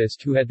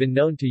psychotherapist who had been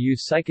known to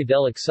use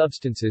psychedelic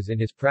substances in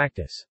his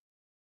practice.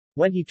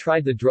 When he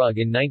tried the drug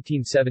in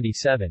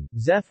 1977,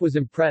 Zeff was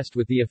impressed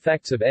with the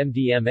effects of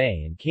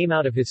MDMA and came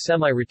out of his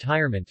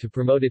semi-retirement to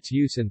promote its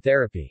use in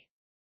therapy.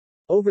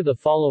 Over the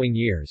following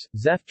years,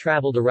 Zeff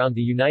traveled around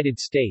the United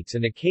States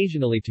and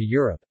occasionally to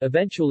Europe,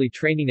 eventually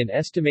training an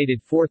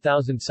estimated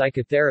 4,000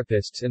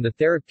 psychotherapists in the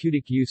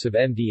therapeutic use of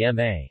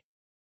MDMA.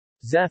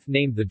 Zeff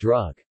named the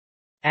drug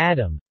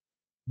Adam,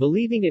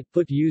 believing it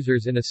put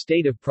users in a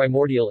state of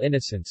primordial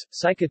innocence.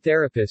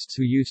 Psychotherapists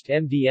who used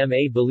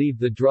MDMA believed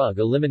the drug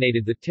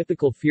eliminated the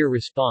typical fear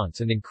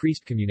response and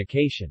increased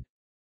communication.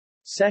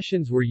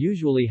 Sessions were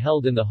usually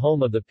held in the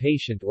home of the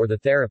patient or the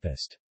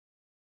therapist.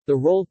 The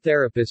role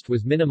therapist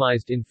was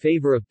minimized in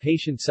favor of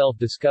patient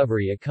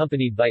self-discovery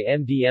accompanied by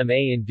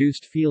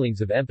MDMA-induced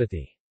feelings of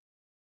empathy.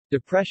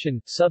 Depression,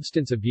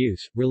 substance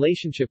abuse,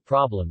 relationship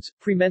problems,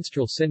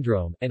 premenstrual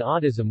syndrome, and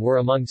autism were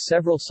among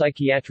several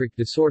psychiatric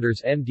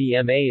disorders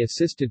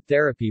MDMA-assisted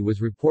therapy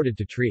was reported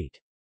to treat.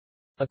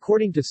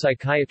 According to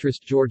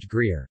psychiatrist George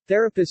Greer,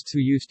 therapists who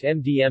used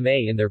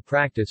MDMA in their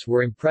practice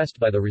were impressed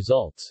by the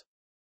results.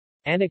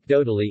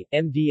 Anecdotally,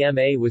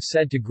 MDMA was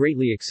said to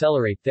greatly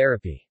accelerate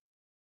therapy.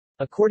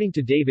 According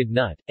to David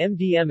Nutt,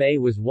 MDMA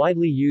was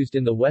widely used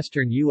in the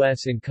western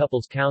U.S. in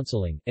couples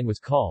counseling, and was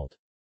called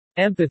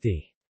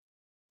empathy.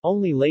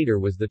 Only later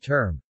was the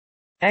term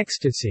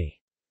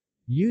ecstasy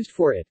used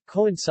for it,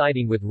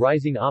 coinciding with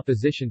rising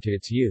opposition to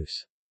its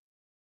use.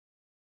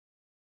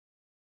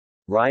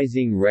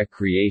 Rising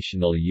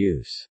recreational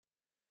use.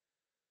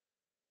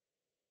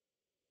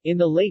 In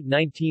the late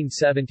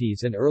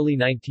 1970s and early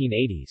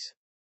 1980s,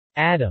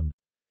 Adam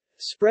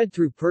Spread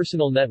through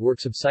personal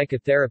networks of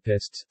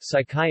psychotherapists,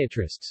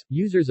 psychiatrists,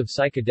 users of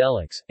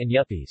psychedelics, and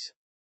yuppies.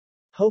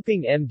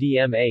 Hoping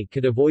MDMA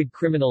could avoid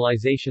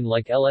criminalization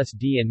like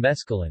LSD and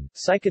mescaline,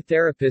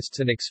 psychotherapists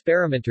and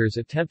experimenters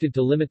attempted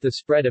to limit the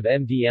spread of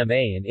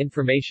MDMA and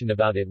information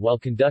about it while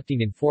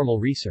conducting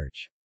informal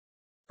research.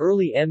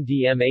 Early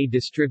MDMA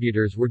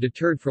distributors were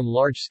deterred from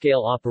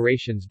large-scale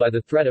operations by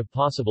the threat of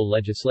possible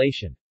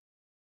legislation.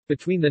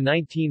 Between the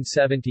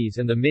 1970s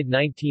and the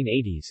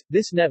mid-1980s,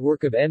 this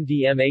network of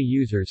MDMA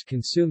users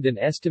consumed an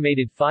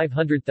estimated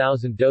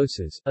 500,000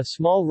 doses. A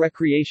small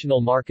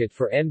recreational market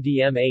for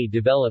MDMA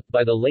developed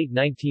by the late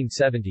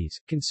 1970s,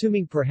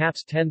 consuming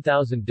perhaps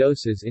 10,000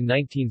 doses in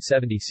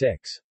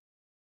 1976.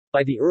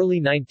 By the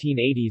early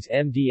 1980s,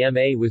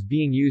 MDMA was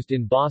being used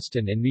in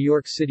Boston and New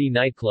York City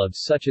nightclubs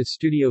such as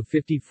Studio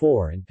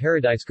 54 and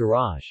Paradise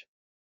Garage.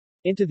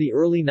 Into the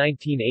early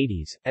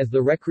 1980s, as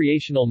the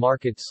recreational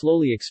market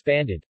slowly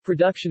expanded,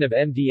 production of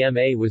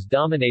MDMA was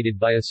dominated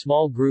by a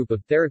small group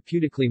of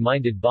therapeutically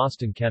minded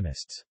Boston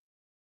chemists.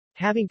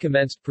 Having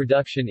commenced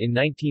production in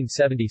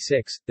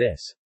 1976,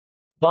 this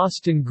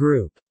Boston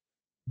group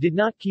did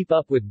not keep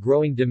up with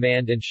growing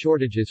demand and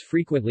shortages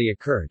frequently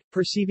occurred.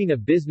 Perceiving a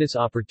business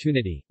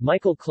opportunity,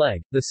 Michael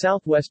Clegg, the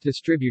Southwest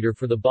distributor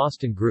for the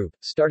Boston group,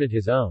 started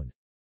his own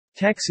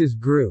Texas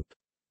group,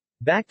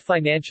 backed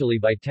financially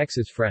by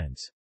Texas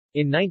friends.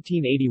 In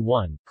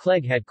 1981,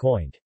 Clegg had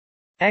coined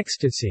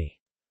ecstasy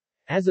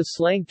as a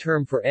slang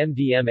term for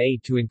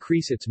MDMA to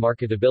increase its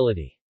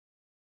marketability.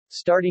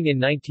 Starting in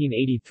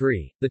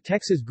 1983, the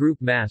Texas group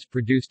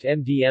mass-produced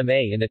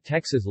MDMA in a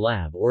Texas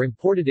lab or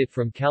imported it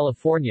from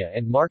California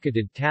and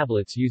marketed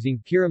tablets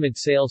using pyramid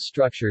sales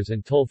structures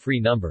and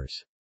toll-free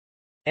numbers.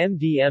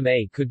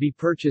 MDMA could be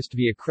purchased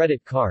via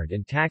credit card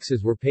and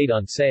taxes were paid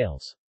on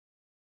sales.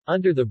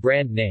 Under the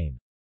brand name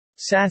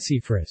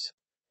Sassafras,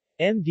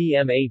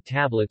 MDMA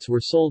tablets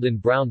were sold in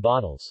brown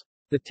bottles.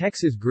 The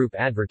Texas group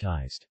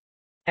advertised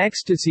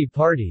ecstasy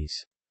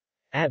parties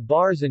at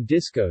bars and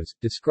discos,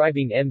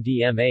 describing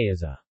MDMA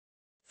as a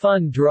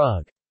fun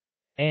drug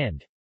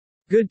and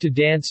good to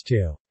dance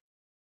to.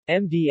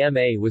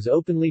 MDMA was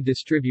openly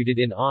distributed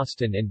in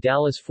Austin and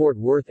Dallas-Fort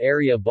Worth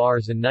area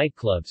bars and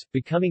nightclubs,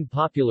 becoming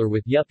popular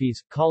with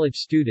yuppies, college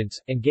students,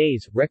 and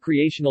gays.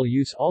 Recreational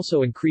use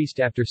also increased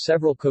after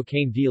several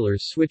cocaine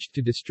dealers switched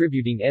to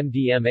distributing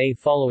MDMA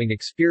following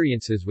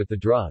experiences with the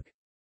drug.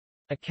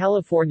 A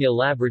California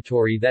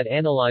laboratory that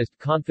analyzed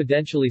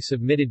confidentially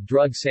submitted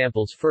drug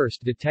samples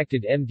first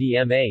detected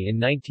MDMA in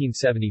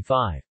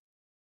 1975.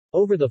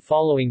 Over the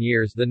following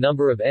years the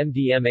number of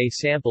MDMA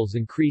samples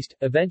increased,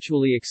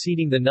 eventually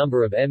exceeding the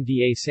number of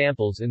MDA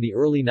samples in the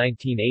early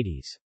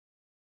 1980s.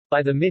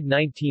 By the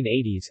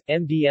mid-1980s,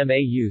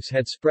 MDMA use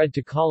had spread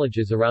to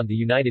colleges around the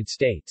United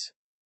States.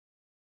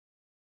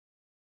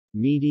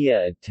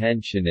 Media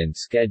attention and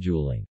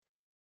scheduling.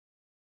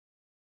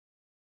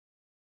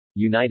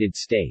 United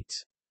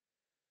States.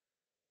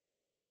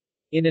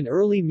 In an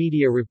early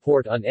media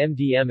report on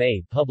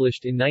MDMA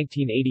published in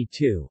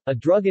 1982, a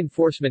Drug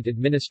Enforcement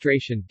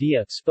Administration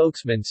 (DEA)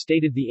 spokesman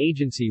stated the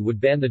agency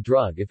would ban the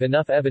drug if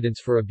enough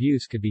evidence for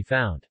abuse could be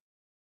found.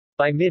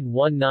 By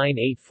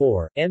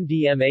mid-1984,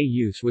 MDMA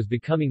use was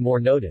becoming more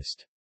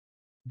noticed.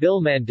 Bill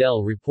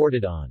Mandel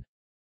reported on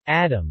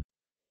Adam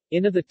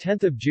in a 10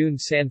 June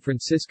San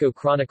Francisco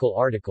Chronicle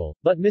article,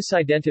 but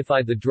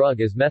misidentified the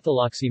drug as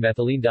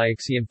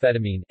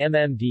methyloxymethylenedioxyamphetamine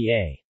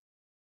 (MMDA).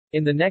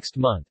 In the next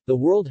month, the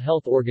World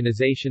Health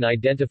Organization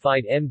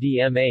identified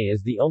MDMA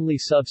as the only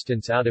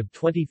substance out of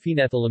 20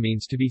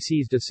 phenethylamines to be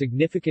seized a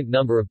significant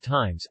number of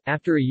times.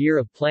 After a year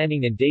of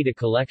planning and data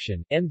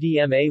collection,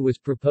 MDMA was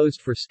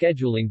proposed for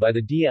scheduling by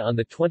the DEA on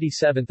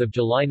 27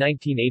 July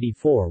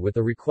 1984 with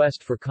a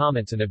request for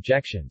comments and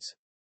objections.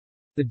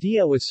 The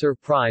DEA was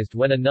surprised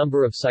when a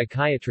number of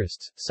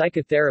psychiatrists,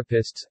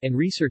 psychotherapists, and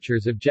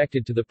researchers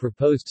objected to the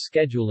proposed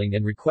scheduling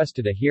and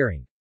requested a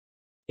hearing.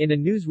 In a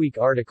Newsweek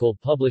article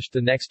published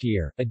the next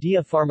year, a DEA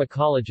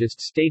pharmacologist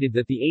stated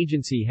that the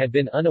agency had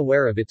been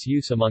unaware of its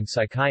use among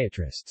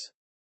psychiatrists.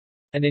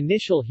 An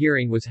initial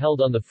hearing was held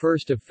on 1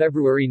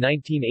 February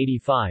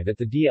 1985 at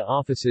the DEA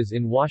offices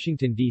in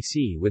Washington,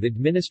 D.C. with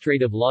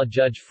Administrative Law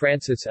Judge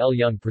Francis L.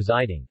 Young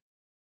presiding.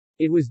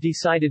 It was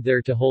decided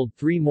there to hold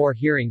 3 more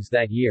hearings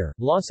that year,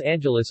 Los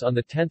Angeles on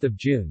 10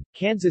 June,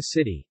 Kansas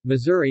City,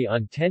 Missouri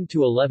on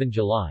 10–11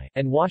 July,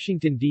 and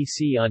Washington,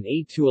 D.C. on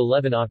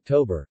 8–11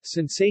 October.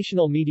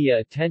 Sensational media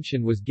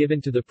attention was given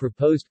to the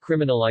proposed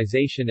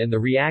criminalization and the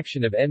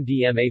reaction of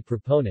MDMA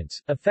proponents,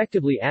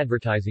 effectively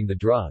advertising the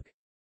drug.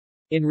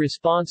 In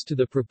response to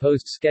the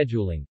proposed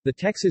scheduling, the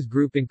Texas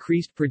group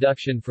increased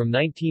production from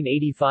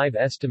 1985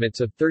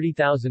 estimates of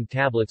 30,000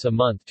 tablets a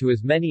month to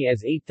as many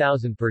as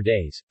 8,000 per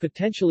day,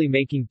 potentially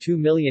making 2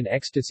 million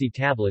ecstasy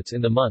tablets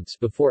in the months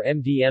before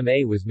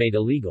MDMA was made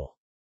illegal.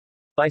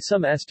 By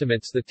some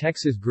estimates, the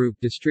Texas group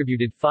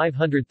distributed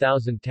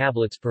 500,000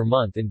 tablets per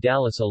month in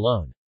Dallas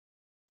alone.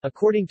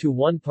 According to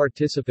one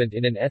participant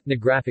in an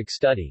ethnographic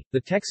study,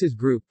 the Texas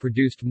group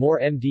produced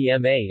more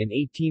MDMA in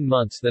 18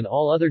 months than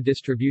all other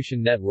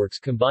distribution networks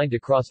combined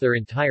across their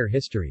entire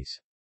histories.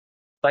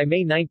 By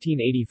May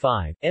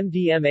 1985,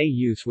 MDMA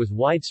use was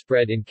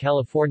widespread in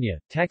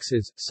California,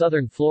 Texas,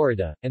 southern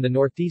Florida, and the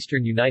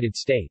northeastern United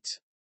States.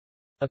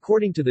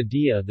 According to the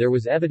DEA, there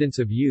was evidence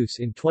of use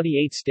in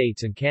 28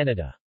 states and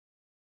Canada.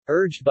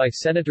 Urged by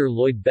Senator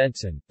Lloyd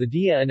Bentsen, the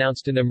DEA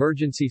announced an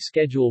emergency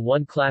Schedule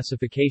I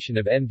classification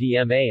of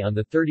MDMA on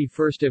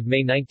 31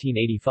 May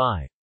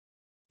 1985.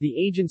 The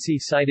agency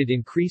cited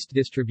increased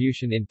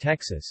distribution in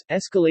Texas,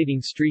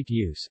 escalating street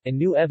use, and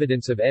new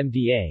evidence of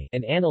MDA,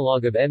 an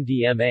analog of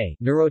MDMA,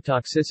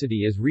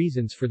 neurotoxicity as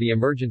reasons for the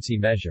emergency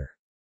measure.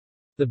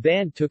 The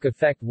ban took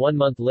effect 1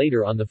 month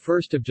later on 1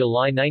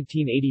 July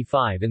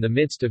 1985 in the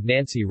midst of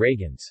Nancy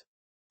Reagan's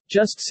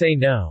 "Just Say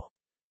No"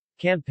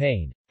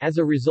 campaign. As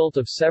a result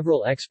of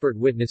several expert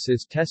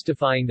witnesses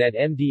testifying that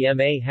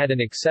MDMA had an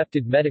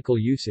accepted medical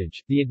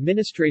usage, the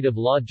administrative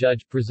law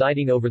judge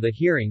presiding over the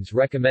hearings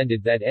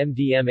recommended that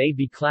MDMA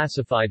be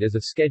classified as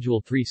a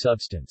Schedule III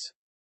substance.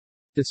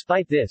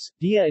 Despite this,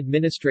 DEA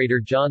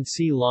Administrator John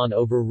C. Lawn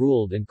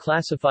overruled and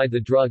classified the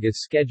drug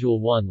as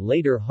Schedule I.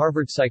 Later,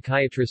 Harvard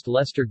psychiatrist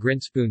Lester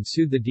Grinspoon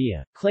sued the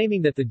DEA,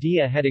 claiming that the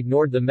DEA had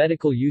ignored the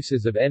medical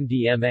uses of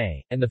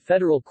MDMA, and the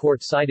federal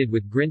court sided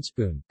with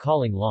Grinspoon,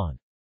 calling Lawn's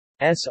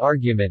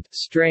argument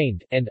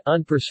strained and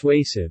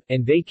unpersuasive,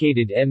 and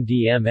vacated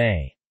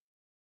MDMA's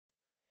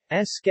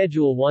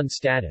Schedule I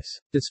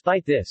status.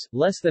 Despite this,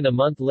 less than a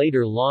month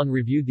later Lawn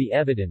reviewed the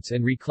evidence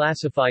and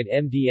reclassified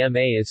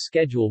MDMA as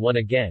Schedule I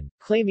again,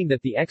 claiming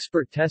that the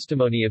expert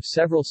testimony of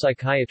several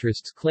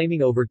psychiatrists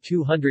claiming over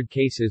 200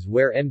 cases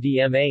where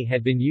MDMA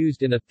had been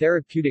used in a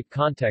therapeutic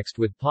context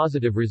with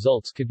positive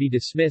results could be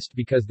dismissed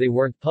because they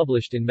weren't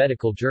published in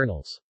medical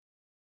journals.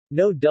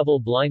 No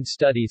double-blind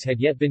studies had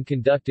yet been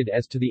conducted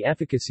as to the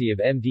efficacy of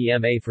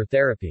MDMA for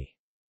therapy.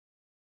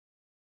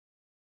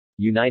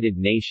 United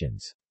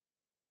Nations.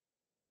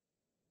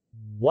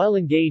 While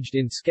engaged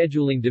in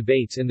scheduling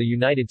debates in the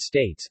United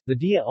States, the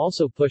DEA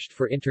also pushed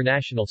for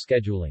international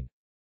scheduling.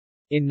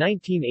 In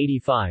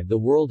 1985, the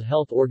World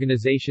Health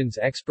Organization's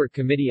Expert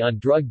Committee on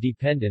Drug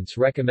Dependence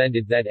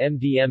recommended that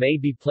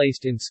MDMA be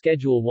placed in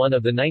Schedule I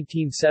of the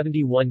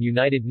 1971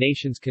 United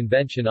Nations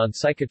Convention on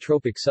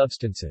Psychotropic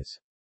Substances.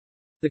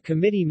 The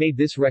committee made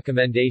this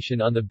recommendation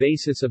on the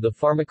basis of the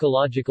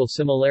pharmacological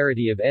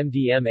similarity of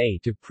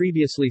MDMA to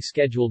previously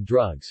scheduled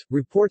drugs,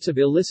 reports of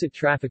illicit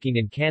trafficking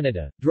in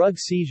Canada, drug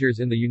seizures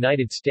in the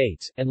United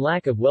States, and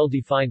lack of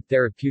well-defined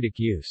therapeutic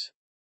use.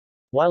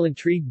 While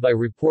intrigued by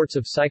reports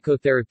of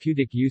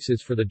psychotherapeutic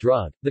uses for the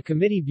drug, the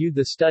committee viewed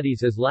the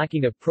studies as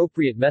lacking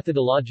appropriate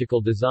methodological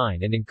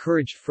design and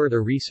encouraged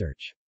further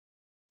research.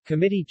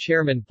 Committee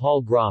Chairman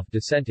Paul Groff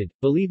dissented,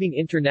 believing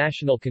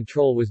international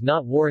control was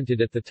not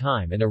warranted at the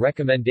time and a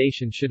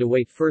recommendation should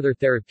await further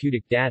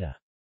therapeutic data.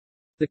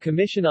 The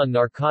Commission on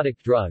Narcotic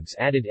Drugs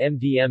added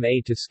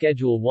MDMA to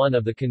Schedule I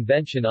of the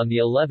Convention on the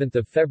 11th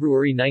of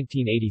February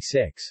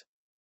 1986.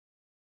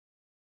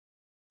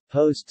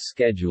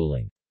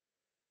 Post-scheduling.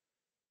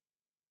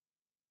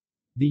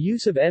 The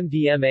use of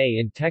MDMA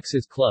in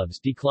Texas clubs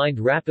declined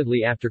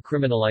rapidly after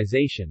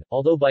criminalization,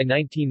 although by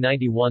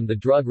 1991 the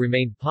drug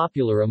remained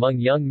popular among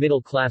young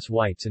middle-class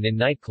whites and in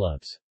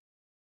nightclubs.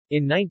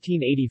 In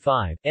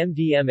 1985,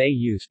 MDMA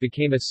use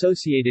became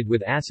associated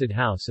with acid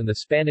house and the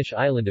Spanish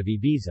island of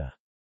Ibiza.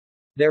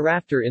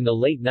 Thereafter in the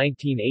late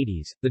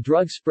 1980s, the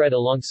drug spread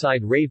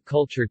alongside rave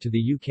culture to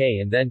the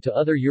UK and then to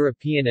other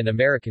European and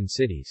American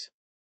cities.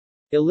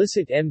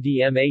 Illicit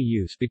MDMA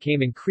use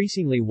became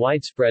increasingly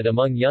widespread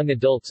among young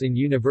adults in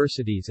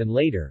universities and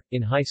later,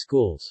 in high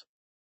schools.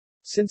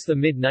 Since the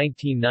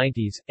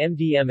mid-1990s,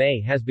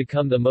 MDMA has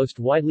become the most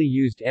widely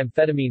used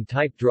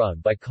amphetamine-type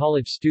drug by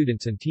college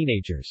students and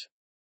teenagers.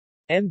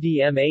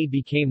 MDMA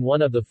became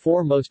one of the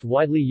 4 most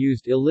widely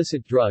used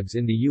illicit drugs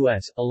in the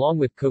U.S., along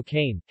with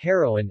cocaine,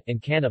 heroin,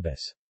 and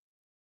cannabis.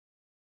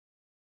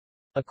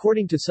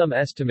 According to some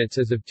estimates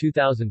as of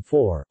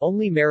 2004,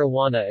 only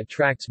marijuana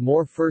attracts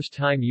more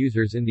first-time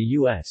users in the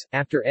U.S.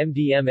 After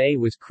MDMA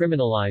was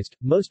criminalized,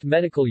 most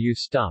medical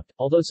use stopped,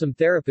 although some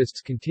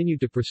therapists continued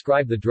to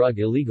prescribe the drug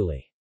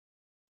illegally.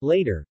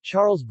 Later,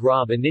 Charles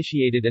Grob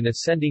initiated an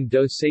ascending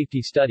dose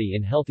safety study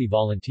in healthy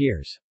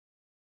volunteers.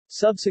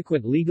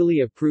 Subsequent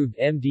legally approved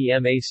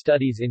MDMA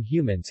studies in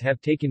humans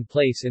have taken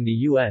place in the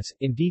U.S.,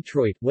 in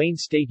Detroit, Wayne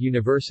State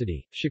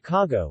University,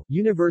 Chicago,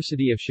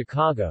 University of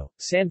Chicago,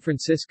 San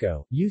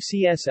Francisco,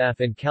 UCSF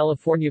and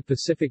California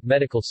Pacific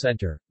Medical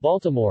Center,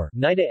 Baltimore,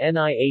 NIDA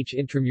NIH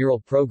Intramural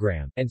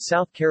Program, and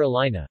South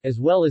Carolina, as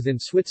well as in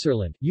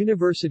Switzerland,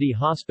 University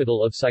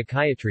Hospital of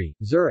Psychiatry,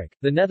 Zurich,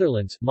 the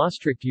Netherlands,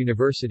 Maastricht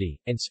University,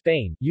 and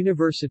Spain,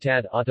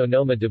 Universitat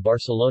Autónoma de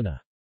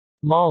Barcelona.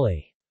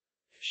 Molly,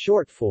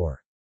 short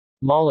for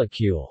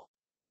molecule,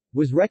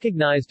 was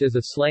recognized as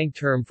a slang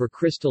term for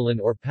crystalline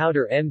or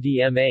powder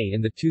MDMA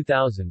in the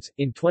 2000s.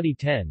 In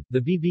 2010,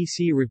 the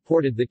BBC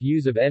reported that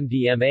use of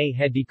MDMA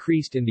had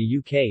decreased in the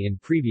UK in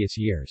previous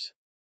years.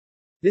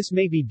 This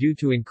may be due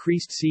to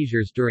increased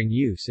seizures during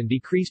use and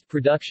decreased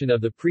production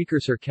of the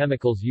precursor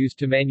chemicals used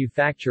to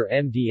manufacture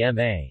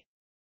MDMA.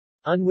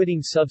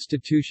 unwitting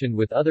substitution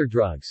with other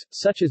drugs,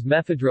 such as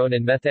mephedrone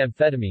and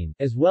methamphetamine,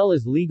 as well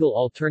as legal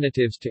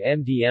alternatives to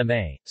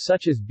MDMA,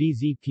 such as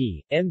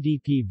BZP,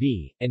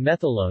 MDPV, and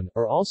methylone,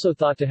 are also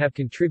thought to have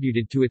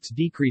contributed to its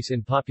decrease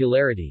in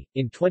popularity.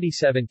 In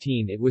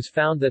 2017, it was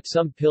found that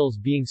some pills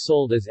being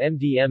sold as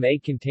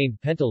MDMA contained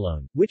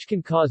pentalone, which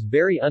can cause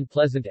very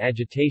unpleasant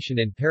agitation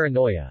and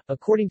paranoia.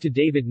 According to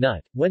David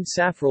Nutt, when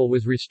saffrole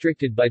was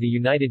restricted by the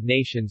United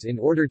Nations in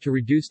order to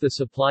reduce the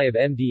supply of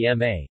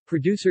MDMA,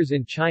 producers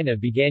in China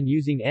began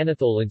using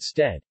anethole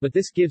instead, but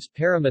this gives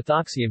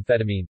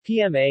paramethoxyamphetamine,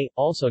 PMA,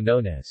 also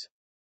known as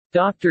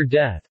Dr.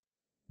 Death,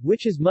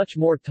 which is much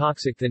more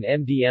toxic than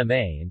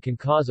MDMA and can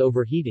cause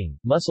overheating,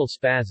 muscle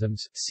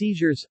spasms,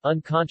 seizures,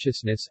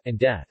 unconsciousness, and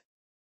death.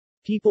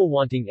 People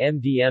wanting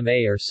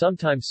MDMA are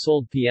sometimes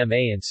sold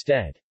PMA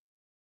instead.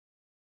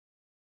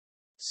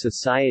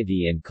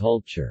 Society and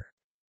culture.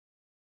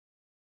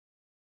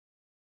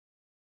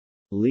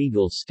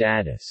 Legal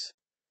status.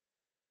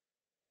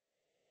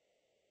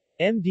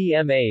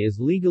 MDMA is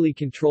legally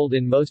controlled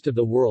in most of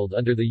the world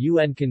under the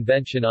UN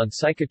Convention on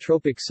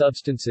Psychotropic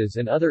Substances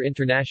and other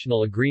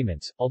international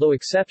agreements, although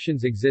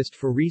exceptions exist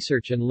for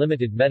research and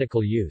limited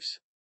medical use.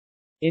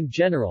 In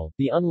general,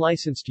 the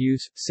unlicensed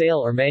use, sale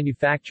or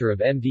manufacture of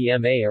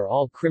MDMA are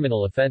all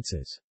criminal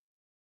offenses.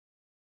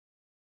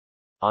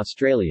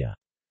 Australia.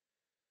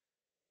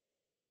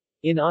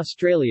 In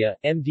Australia,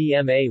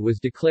 MDMA was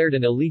declared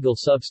an illegal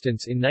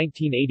substance in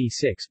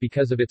 1986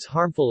 because of its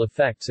harmful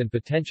effects and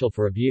potential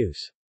for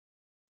abuse.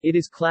 It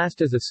is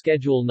classed as a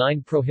Schedule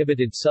 9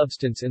 prohibited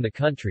substance in the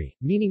country,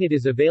 meaning it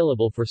is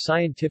available for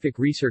scientific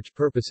research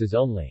purposes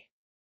only.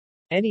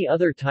 Any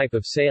other type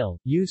of sale,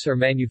 use or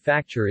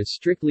manufacture is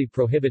strictly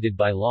prohibited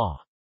by law.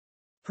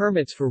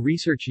 Permits for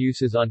research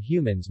uses on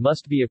humans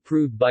must be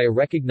approved by a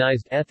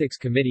recognized ethics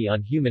committee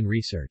on human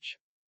research.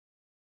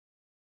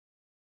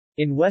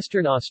 In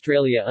Western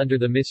Australia under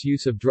the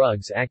Misuse of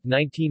Drugs Act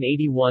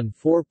 1981,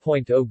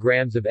 4.0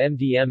 grams of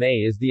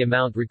MDMA is the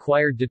amount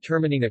required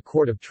determining a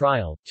court of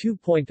trial,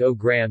 2.0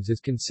 grams is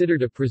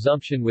considered a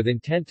presumption with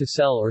intent to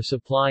sell or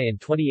supply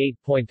and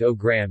 28.0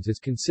 grams is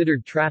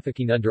considered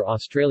trafficking under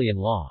Australian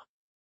law.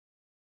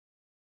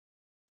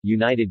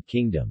 United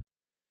Kingdom.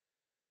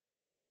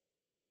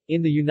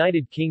 In the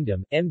United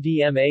Kingdom,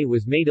 MDMA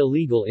was made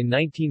illegal in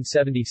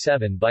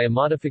 1977 by a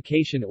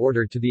modification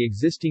order to the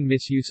existing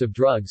Misuse of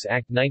Drugs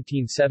Act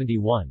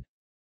 1971.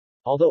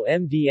 Although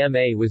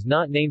MDMA was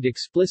not named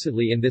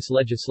explicitly in this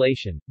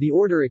legislation, the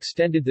order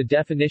extended the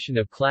definition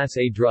of Class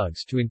A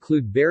drugs to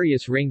include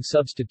various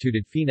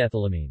ring-substituted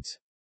phenethylamines.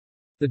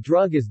 The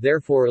drug is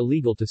therefore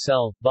illegal to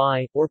sell,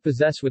 buy, or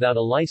possess without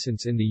a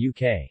license in the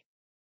UK.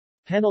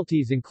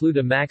 Penalties include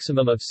a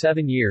maximum of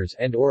 7 years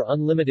and/or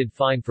unlimited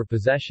fine for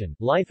possession,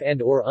 life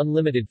and/or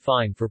unlimited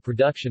fine for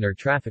production or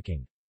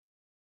trafficking.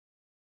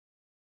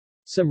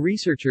 Some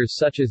researchers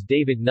such as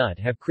David Nutt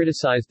have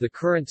criticized the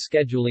current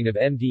scheduling of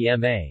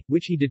MDMA,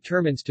 which he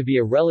determines to be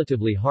a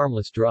relatively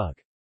harmless drug.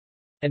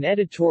 An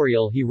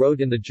editorial he wrote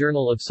in the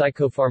Journal of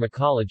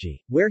Psychopharmacology,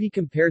 where he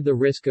compared the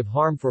risk of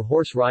harm for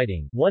horse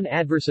riding, 1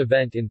 adverse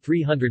event in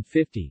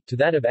 350, to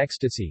that of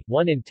ecstasy,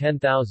 1 in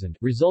 10,000,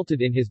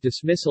 resulted in his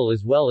dismissal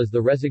as well as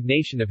the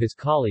resignation of his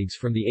colleagues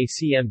from the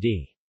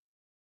ACMD.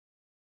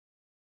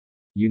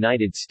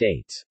 United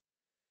States.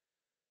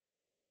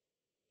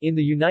 In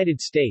the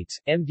United States,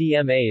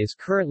 MDMA is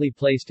currently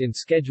placed in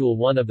Schedule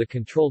 1 of the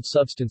Controlled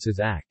Substances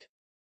Act.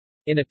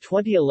 In a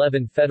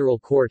 2011 federal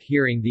court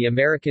hearing, the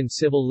American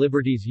Civil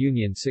Liberties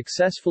Union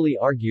successfully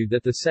argued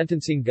that the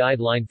sentencing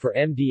guideline for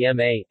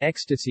MDMA,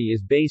 ecstasy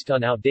is based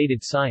on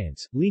outdated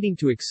science, leading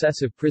to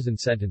excessive prison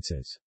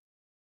sentences.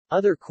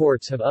 Other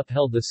courts have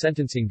upheld the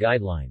sentencing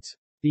guidelines.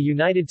 The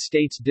United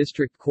States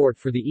District Court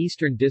for the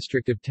Eastern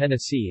District of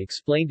Tennessee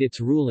explained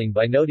its ruling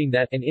by noting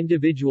that an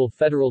individual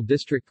federal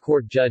district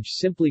court judge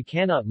simply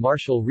cannot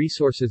marshal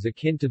resources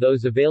akin to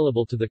those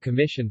available to the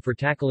Commission for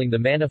tackling the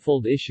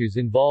manifold issues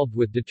involved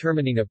with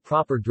determining a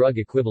proper drug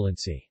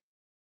equivalency.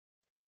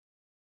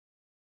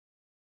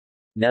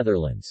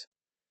 Netherlands.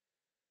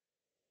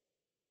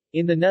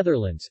 In the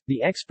Netherlands,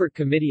 the Expert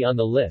Committee on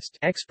the List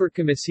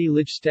Expertcommissie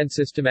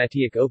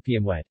Lichtsystemaatiek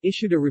Opiumwet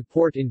issued a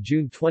report in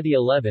June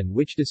 2011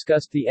 which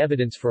discussed the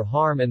evidence for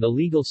harm and the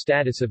legal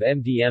status of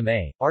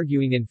MDMA,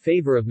 arguing in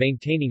favor of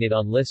maintaining it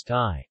on List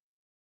I.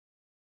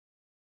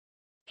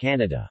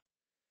 Canada.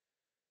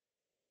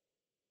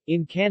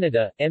 In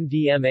Canada,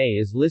 MDMA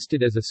is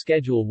listed as a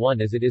Schedule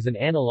 1 as it is an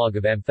analog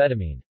of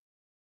amphetamine.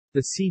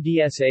 The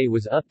CDSA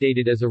was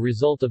updated as a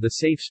result of the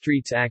Safe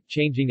Streets Act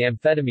changing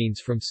amphetamines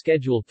from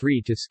Schedule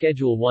 3 to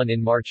Schedule 1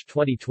 in March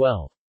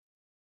 2012.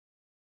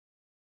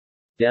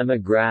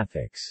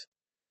 Demographics.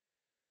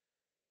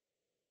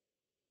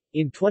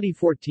 In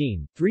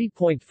 2014,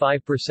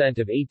 3.5%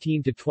 of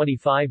 18 to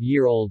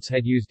 25-year-olds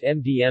had used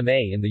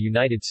MDMA in the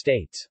United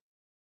States.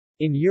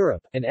 In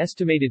Europe, an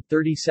estimated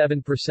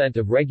 37%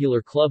 of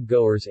regular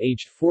club-goers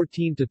aged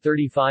 14 to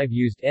 35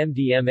 used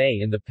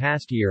MDMA in the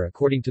past year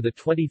according to the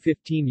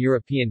 2015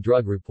 European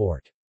Drug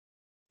Report.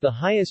 The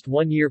highest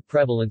one-year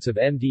prevalence of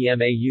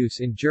MDMA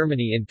use in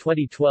Germany in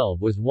 2012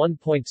 was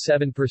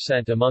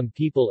 1.7% among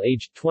people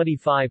aged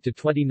 25 to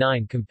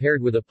 29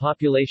 compared with a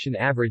population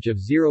average of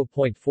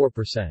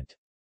 0.4%.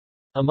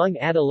 Among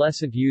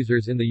adolescent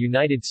users in the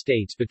United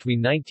States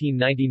between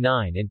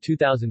 1999 and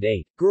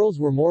 2008, girls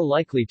were more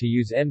likely to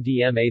use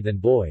MDMA than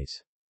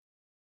boys.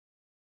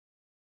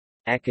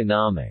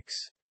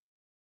 Economics.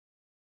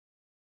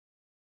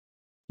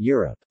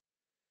 Europe.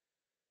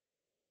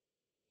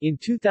 In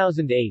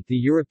 2008, the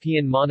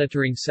European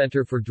Monitoring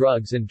Centre for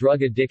Drugs and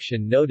Drug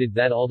Addiction noted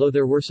that although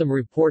there were some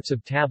reports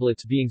of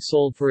tablets being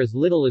sold for as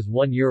little as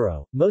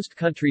 €1, most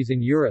countries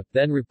in Europe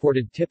then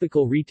reported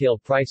typical retail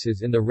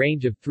prices in the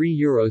range of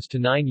 €3 to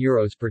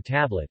 €9 per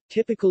tablet,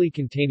 typically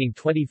containing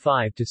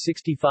 25 to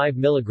 65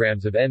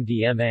 mg of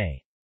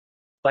MDMA.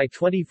 By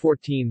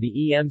 2014, the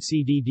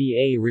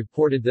EMCDDA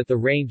reported that the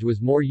range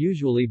was more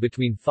usually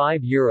between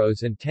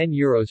 €5 and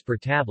 €10 per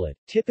tablet,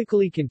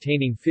 typically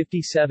containing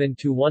 57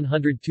 to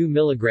 102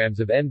 mg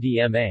of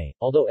MDMA,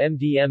 although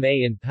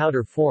MDMA in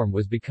powder form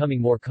was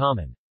becoming more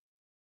common.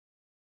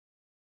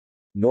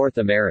 North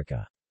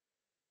America.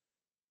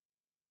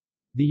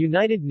 The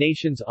United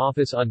Nations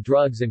Office on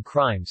Drugs and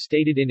Crime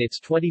stated in its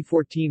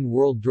 2014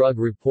 World Drug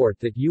Report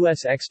that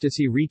U.S.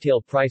 ecstasy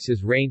retail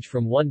prices range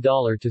from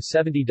 $1 to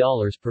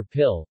 $70 per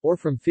pill, or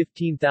from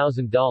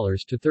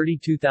 $15,000 to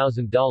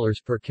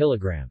 $32,000 per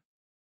kilogram.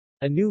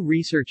 A new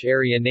research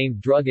area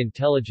named Drug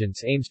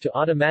Intelligence aims to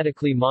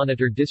automatically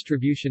monitor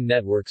distribution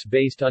networks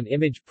based on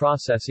image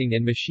processing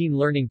and machine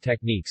learning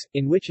techniques,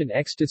 in which an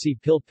ecstasy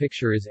pill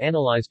picture is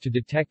analyzed to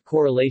detect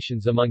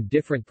correlations among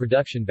different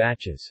production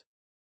batches.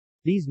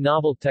 These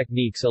novel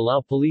techniques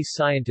allow police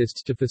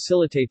scientists to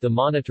facilitate the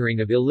monitoring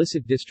of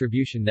illicit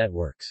distribution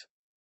networks.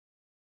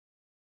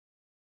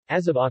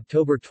 As of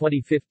October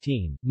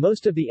 2015,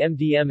 most of the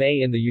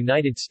MDMA in the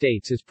United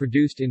States is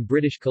produced in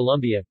British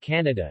Columbia,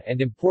 Canada and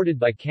imported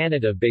by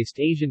Canada-based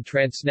Asian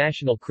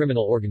transnational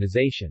criminal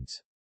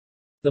organizations.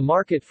 The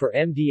market for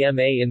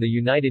MDMA in the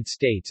United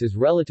States is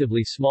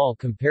relatively small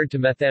compared to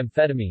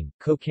methamphetamine,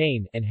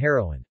 cocaine, and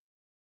heroin.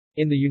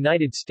 In the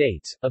United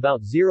States,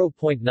 about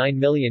 0.9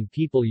 million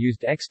people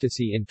used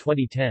ecstasy in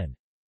 2010.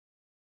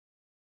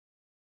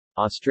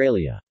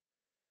 Australia.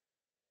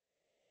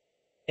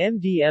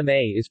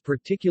 MDMA is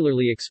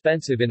particularly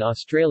expensive in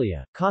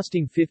Australia,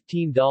 costing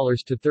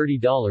 $15 to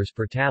 $30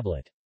 per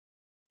tablet.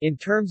 In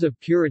terms of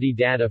purity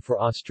data for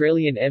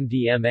Australian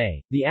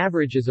MDMA, the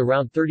average is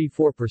around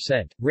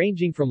 34%,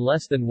 ranging from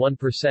less than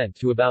 1%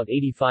 to about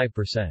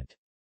 85%.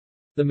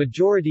 The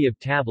majority of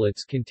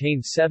tablets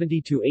contain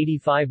 70 to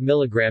 85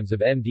 mg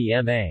of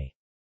MDMA.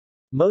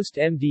 Most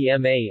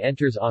MDMA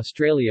enters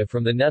Australia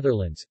from the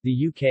Netherlands,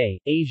 the UK,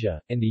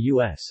 Asia, and the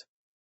US.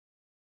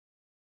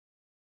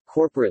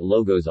 Corporate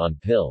logos on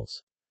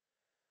pills.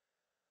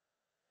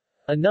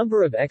 A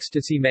number of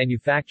ecstasy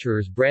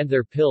manufacturers brand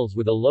their pills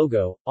with a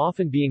logo,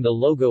 often being the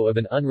logo of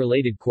an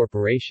unrelated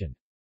corporation.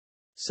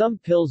 Some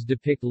pills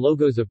depict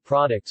logos of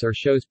products or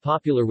shows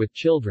popular with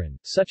children,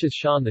 such as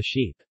Shaun the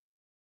Sheep.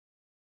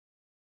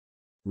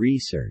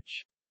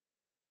 Research.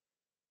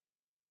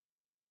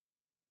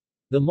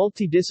 The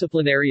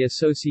Multidisciplinary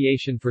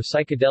Association for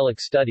Psychedelic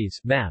Studies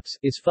 (MAPS)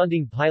 is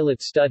funding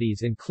pilot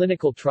studies and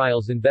clinical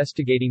trials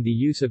investigating the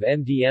use of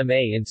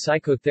MDMA in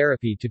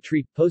psychotherapy to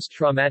treat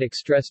post-traumatic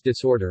stress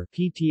disorder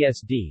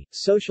 (PTSD),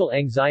 social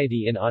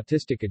anxiety in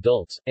autistic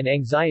adults, and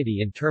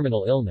anxiety in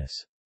terminal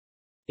illness.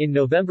 In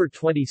November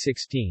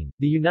 2016,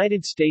 the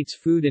United States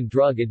Food and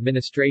Drug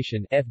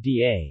Administration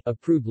 (FDA)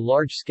 approved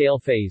large-scale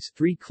Phase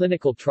 3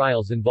 clinical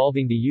trials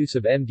involving the use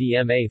of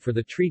MDMA for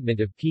the treatment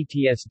of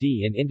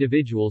PTSD in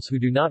individuals who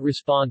do not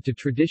respond to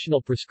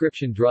traditional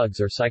prescription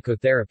drugs or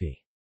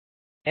psychotherapy.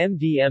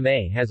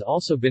 MDMA has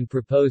also been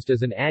proposed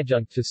as an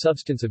adjunct to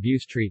substance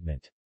abuse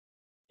treatment.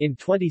 In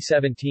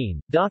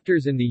 2017,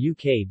 doctors in the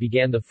UK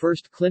began the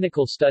first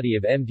clinical study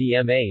of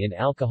MDMA in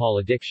alcohol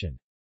addiction.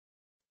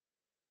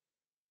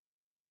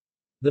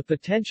 The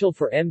potential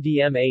for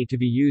MDMA to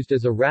be used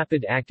as a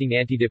rapid-acting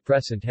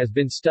antidepressant has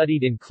been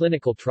studied in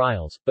clinical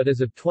trials, but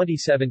as of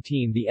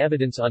 2017 the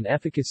evidence on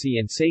efficacy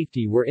and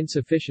safety were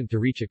insufficient to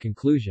reach a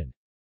conclusion.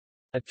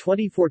 A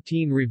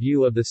 2014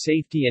 review of the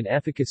safety and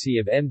efficacy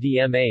of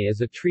MDMA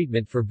as a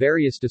treatment for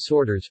various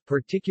disorders,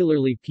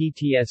 particularly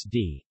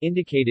PTSD,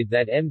 indicated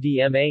that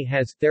MDMA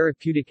has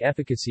therapeutic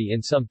efficacy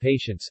in some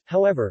patients.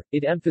 However,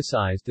 it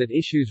emphasized that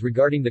issues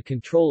regarding the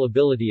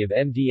controllability of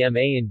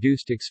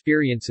MDMA-induced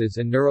experiences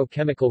and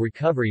neurochemical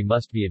recovery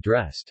must be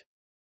addressed.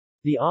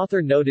 The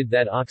author noted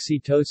that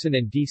oxytocin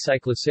and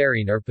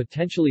D-cycloserine are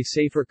potentially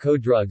safer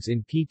co-drugs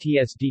in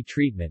PTSD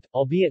treatment,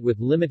 albeit with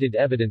limited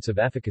evidence of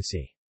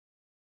efficacy.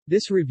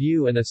 This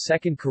review and a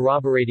second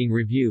corroborating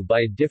review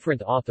by a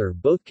different author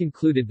both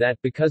concluded that,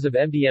 because of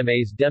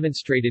MDMA's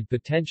demonstrated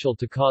potential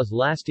to cause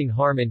lasting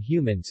harm in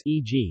humans,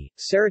 e.g.,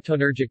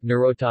 serotonergic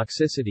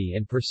neurotoxicity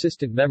and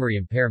persistent memory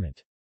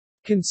impairment,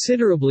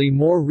 considerably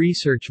more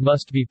research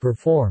must be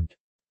performed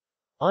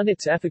on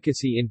its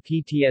efficacy in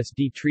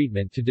PTSD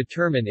treatment to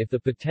determine if the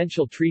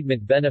potential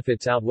treatment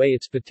benefits outweigh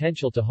its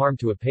potential to harm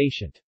to a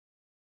patient.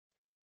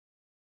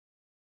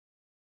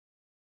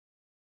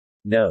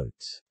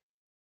 Notes.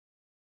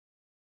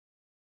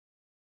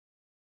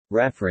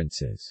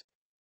 References.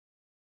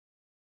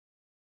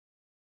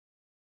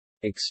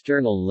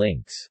 External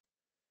links.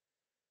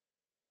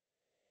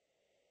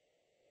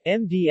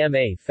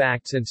 MDMA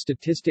Facts and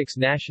Statistics,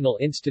 National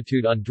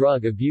Institute on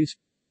Drug Abuse.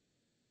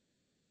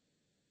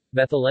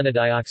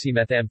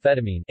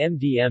 Methylenedioxymethamphetamine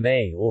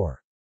MDMA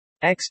or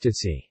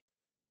ecstasy.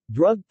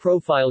 Drug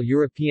Profile,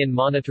 European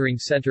Monitoring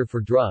Center for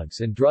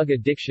Drugs and Drug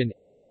Addiction.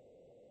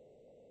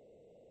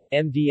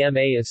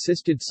 MDMA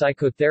Assisted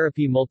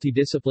Psychotherapy,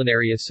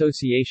 Multidisciplinary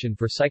Association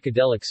for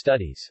Psychedelic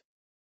Studies.